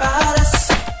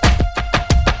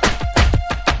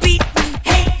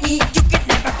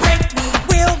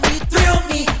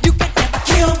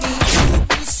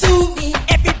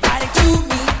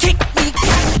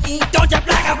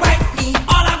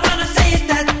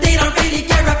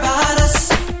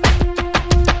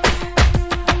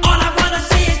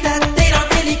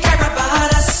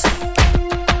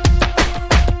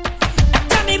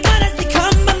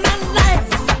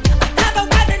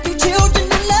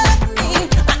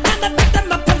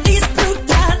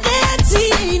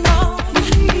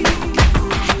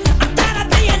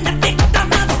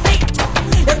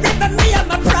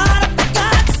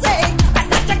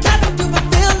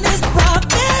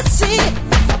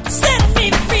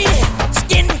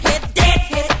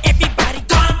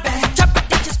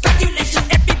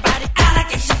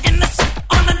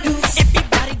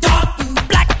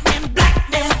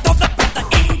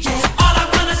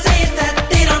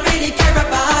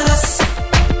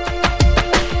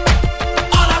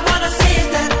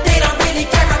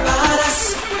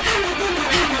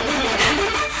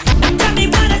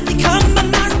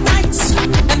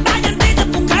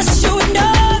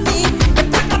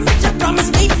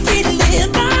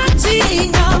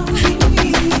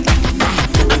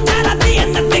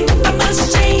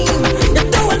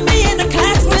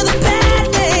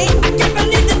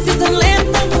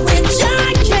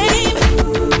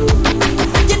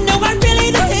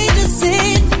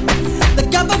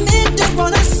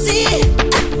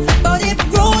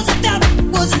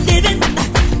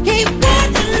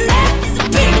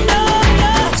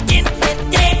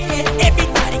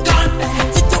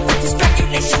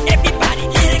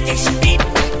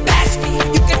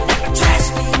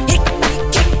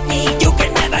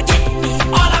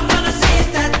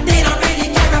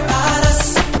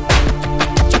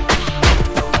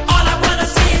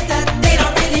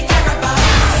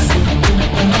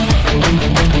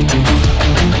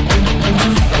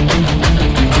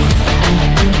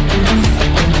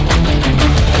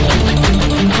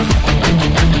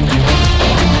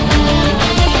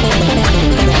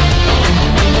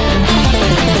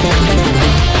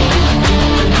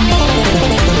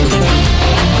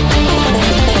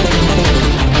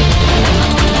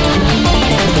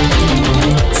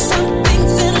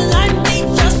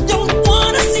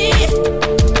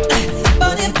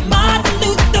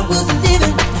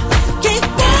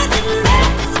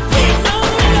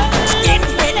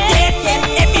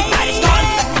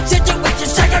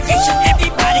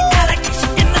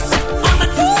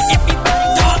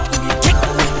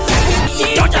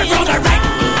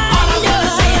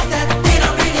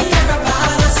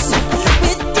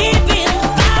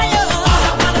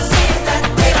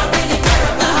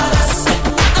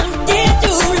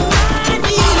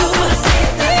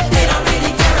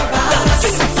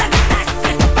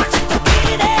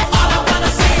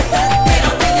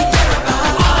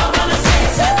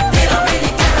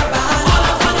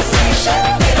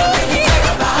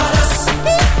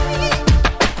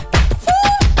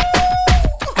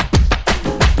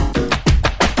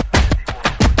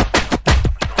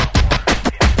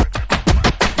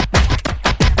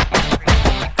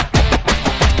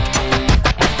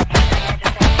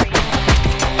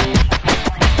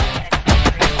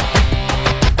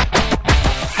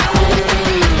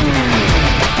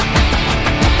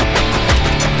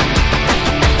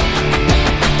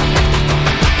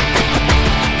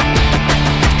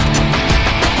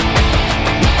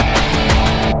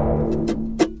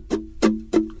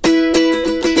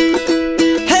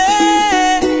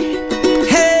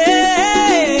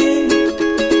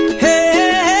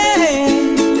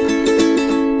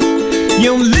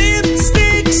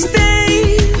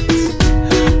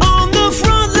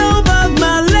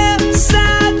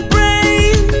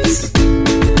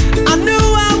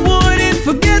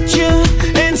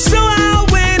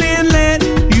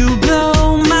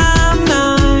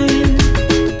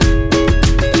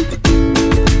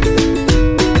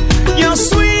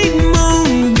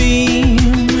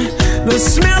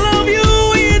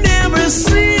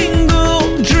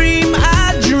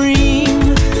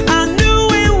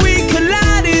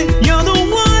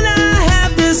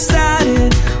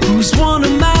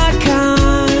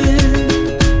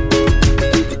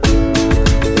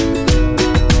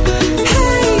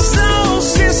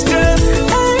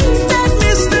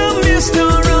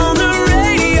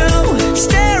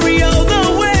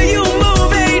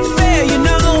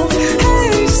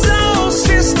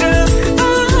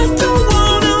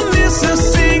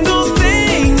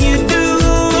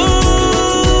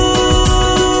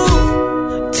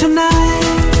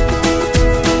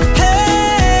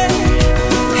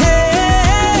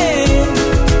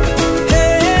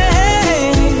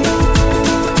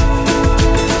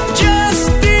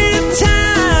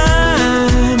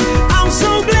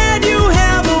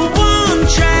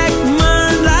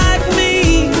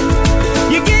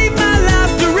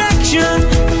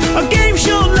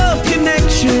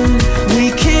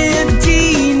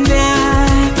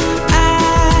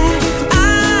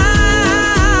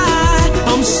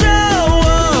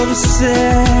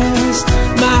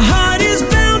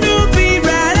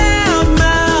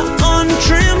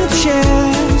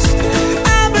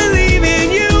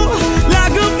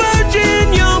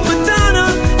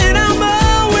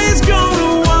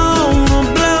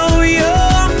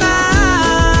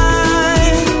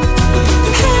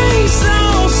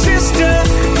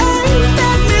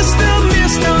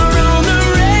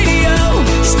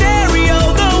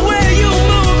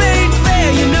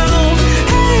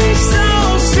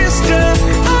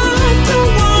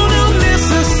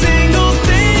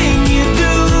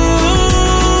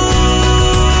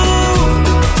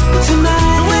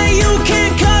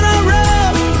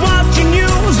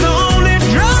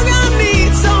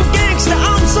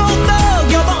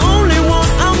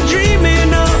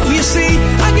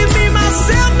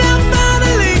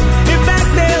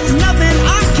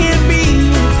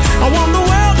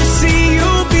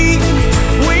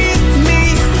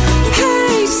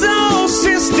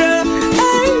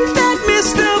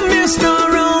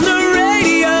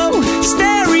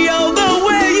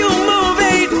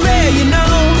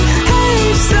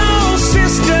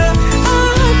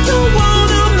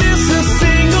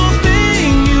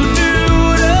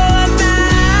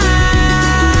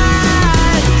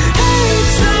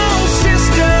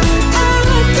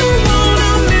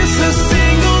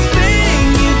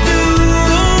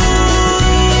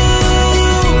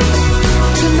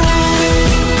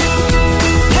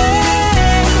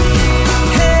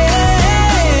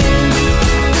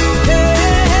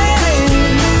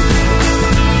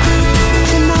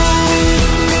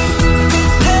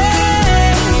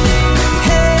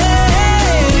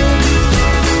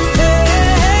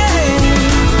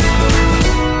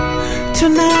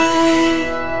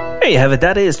you have it.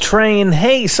 That is Train,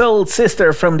 Hey Soul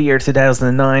Sister from the year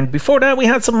 2009. Before that, we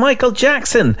had some Michael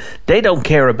Jackson, They Don't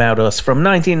Care About Us from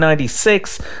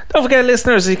 1996. Don't forget,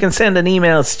 listeners, you can send an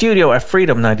email,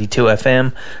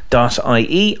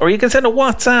 studio@freedom92fm.ie, or you can send a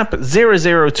WhatsApp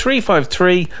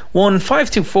 00353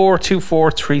 1524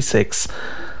 2436.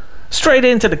 Straight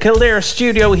into the Kildare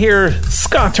studio here,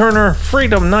 Scott Turner,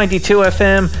 Freedom 92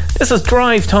 FM. This is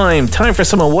Drive Time. Time for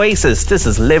some Oasis. This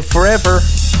is Live Forever.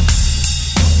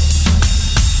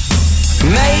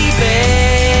 Maybe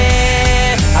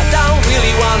I don't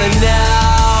really wanna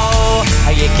know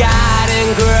how your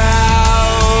garden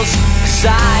grows, 'cause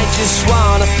I just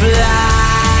wanna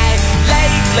fly.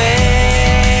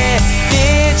 Lately,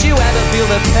 did you ever feel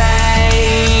the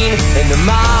pain in the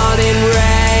morning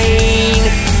rain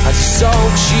as it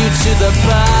soaks you to the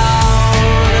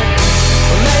bone?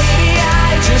 Well, maybe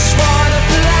I just wanna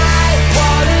fly,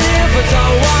 wanna live but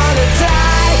don't wanna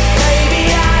die.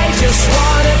 Maybe I just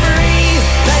wanna breathe.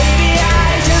 Maybe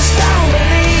I just don't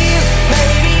believe.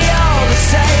 Maybe you're the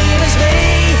same as me.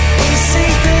 We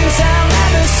see things I'll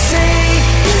never see.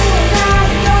 You and I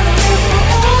are gonna live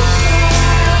forever.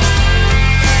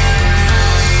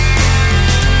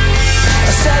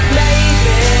 I said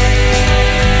maybe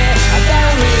I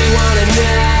don't really wanna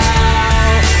know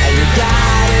how your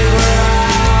garden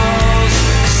grows,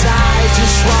 'cause I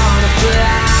just wanna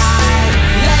fly.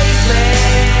 Lately,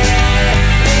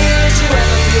 did you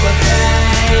ever feel the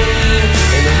pain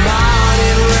in the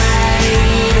morning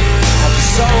rain as it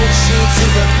soaks you to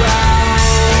the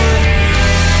bone?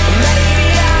 Maybe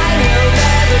I will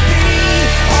never be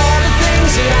all the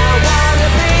things that I wanna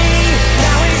be.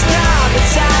 Now it's not the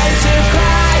time to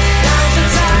cry. Now's the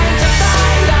time to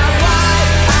find out why.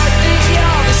 I think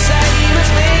you're the same as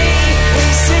me. We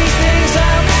see things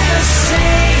I'll never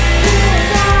see. You and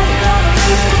I are gonna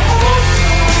live forever.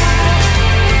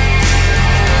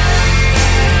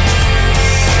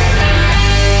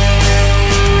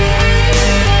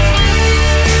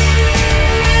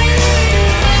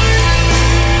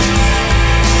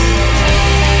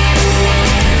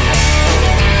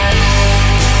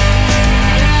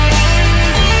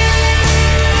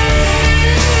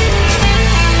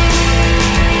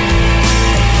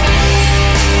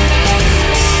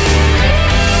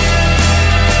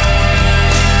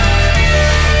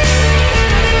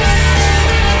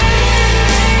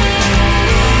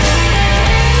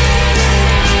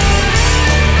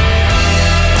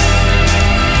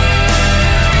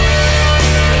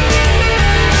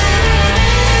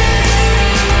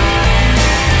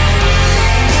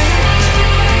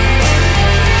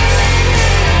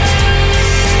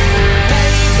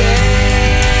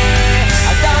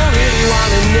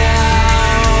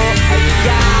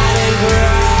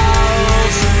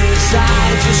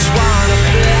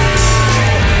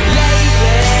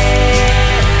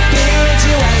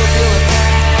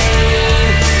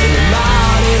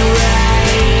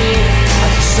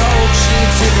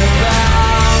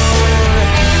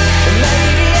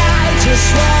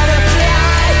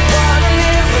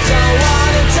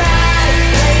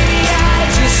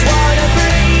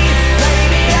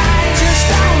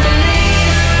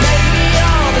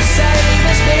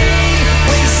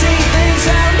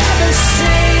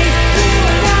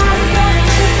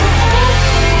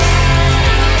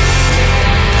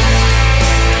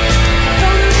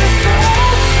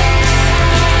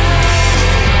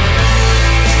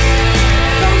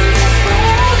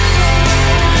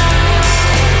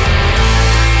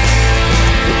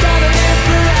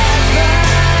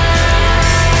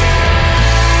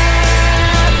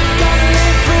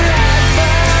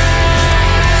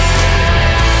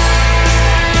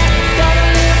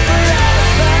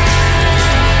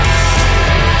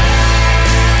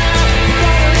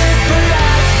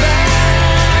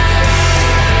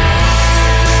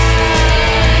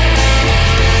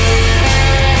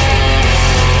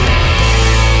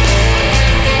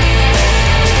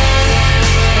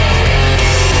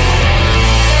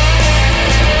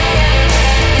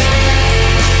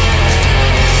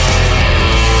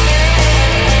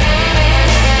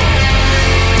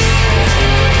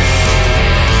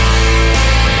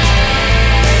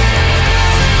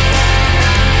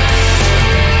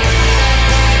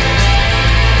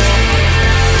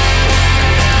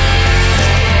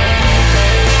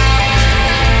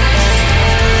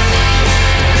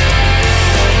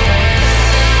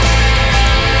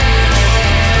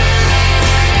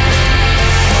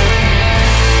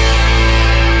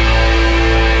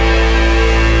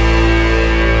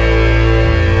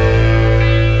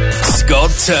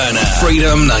 Turner,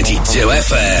 Freedom 92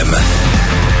 FM.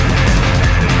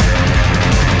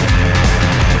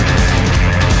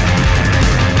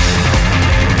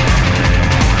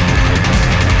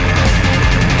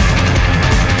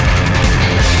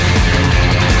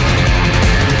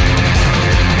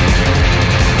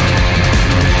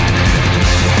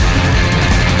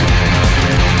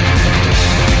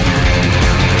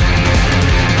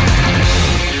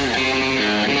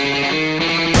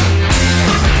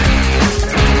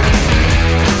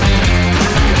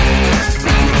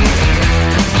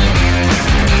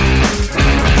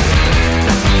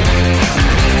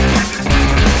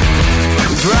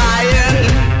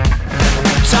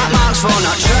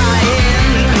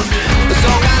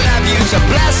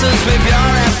 answers with your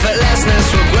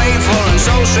effortlessness. We're grateful and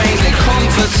so strangely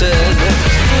comforted.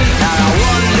 And I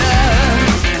wonder,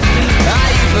 are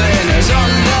you putting us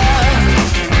under?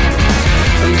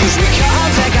 Cause we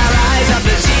can't take our eyes off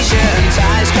the t-shirt and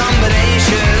ties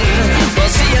combination. We'll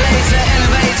see you later,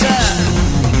 innovator.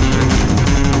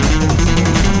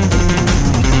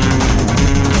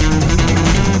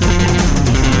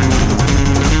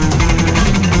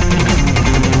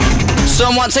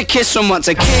 Some want to kiss, some want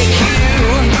to kick you.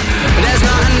 There's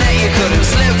nothing that you couldn't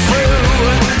slip through.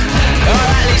 Or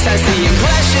at least that's the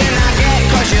impression I get.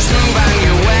 Cause you're smooth and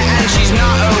you're wet and she's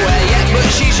not aware yet. But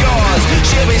she's yours,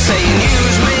 she'll be saying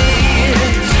use me.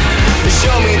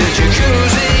 Show me the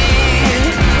jacuzzi.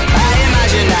 I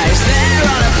imagine that it's there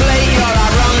on a plate. You're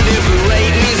our rendezvous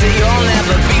rate. Means that you'll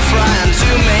never be frightened to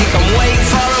make them wait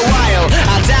for a while.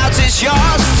 I doubt it's your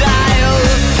style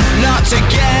not to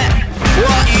get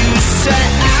what you set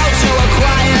out to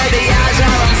acquire. The eyes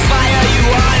are on fire. You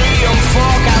are the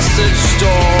unforecasted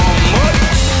storm.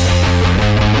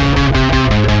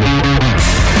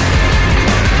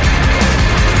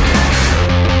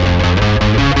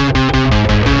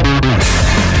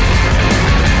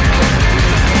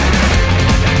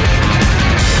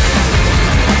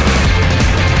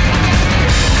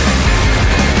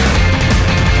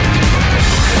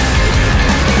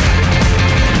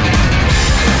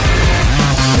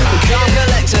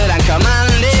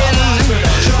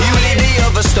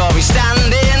 Story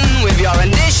standing with your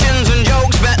renditions and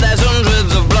jokes. Bet there's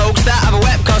hundreds of blokes that have a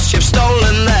web cost you've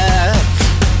stolen there.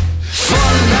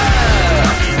 Thunder,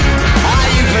 are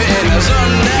you putting us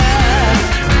under?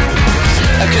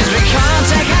 Cause we can't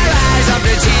take our eyes off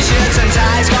the t-shirts and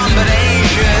ties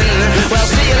combination. Well,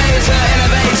 see you later,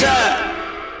 innovator.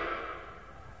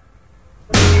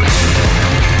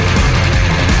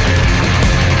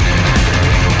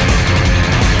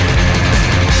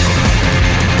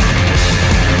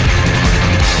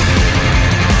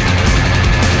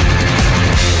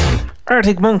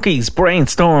 Arctic Monkeys,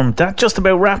 Brainstorm. That just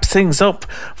about wraps things up.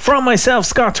 From myself,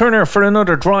 Scott Turner, for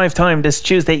another drive time this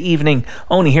Tuesday evening,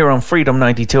 only here on Freedom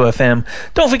 92 FM.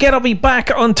 Don't forget, I'll be back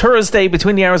on Thursday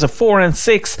between the hours of 4 and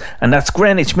 6, and that's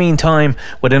Greenwich Mean Time,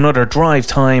 with another drive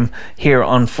time here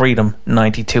on Freedom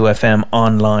 92 FM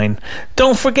online.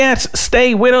 Don't forget,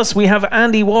 stay with us. We have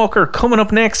Andy Walker coming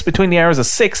up next between the hours of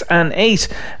 6 and 8,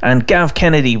 and Gav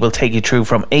Kennedy will take you through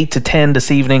from 8 to 10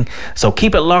 this evening. So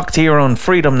keep it locked here on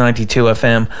Freedom 92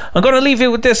 FM. I'm going to leave you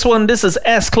with this one. This is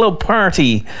S Club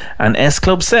Party and S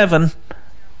Club 7.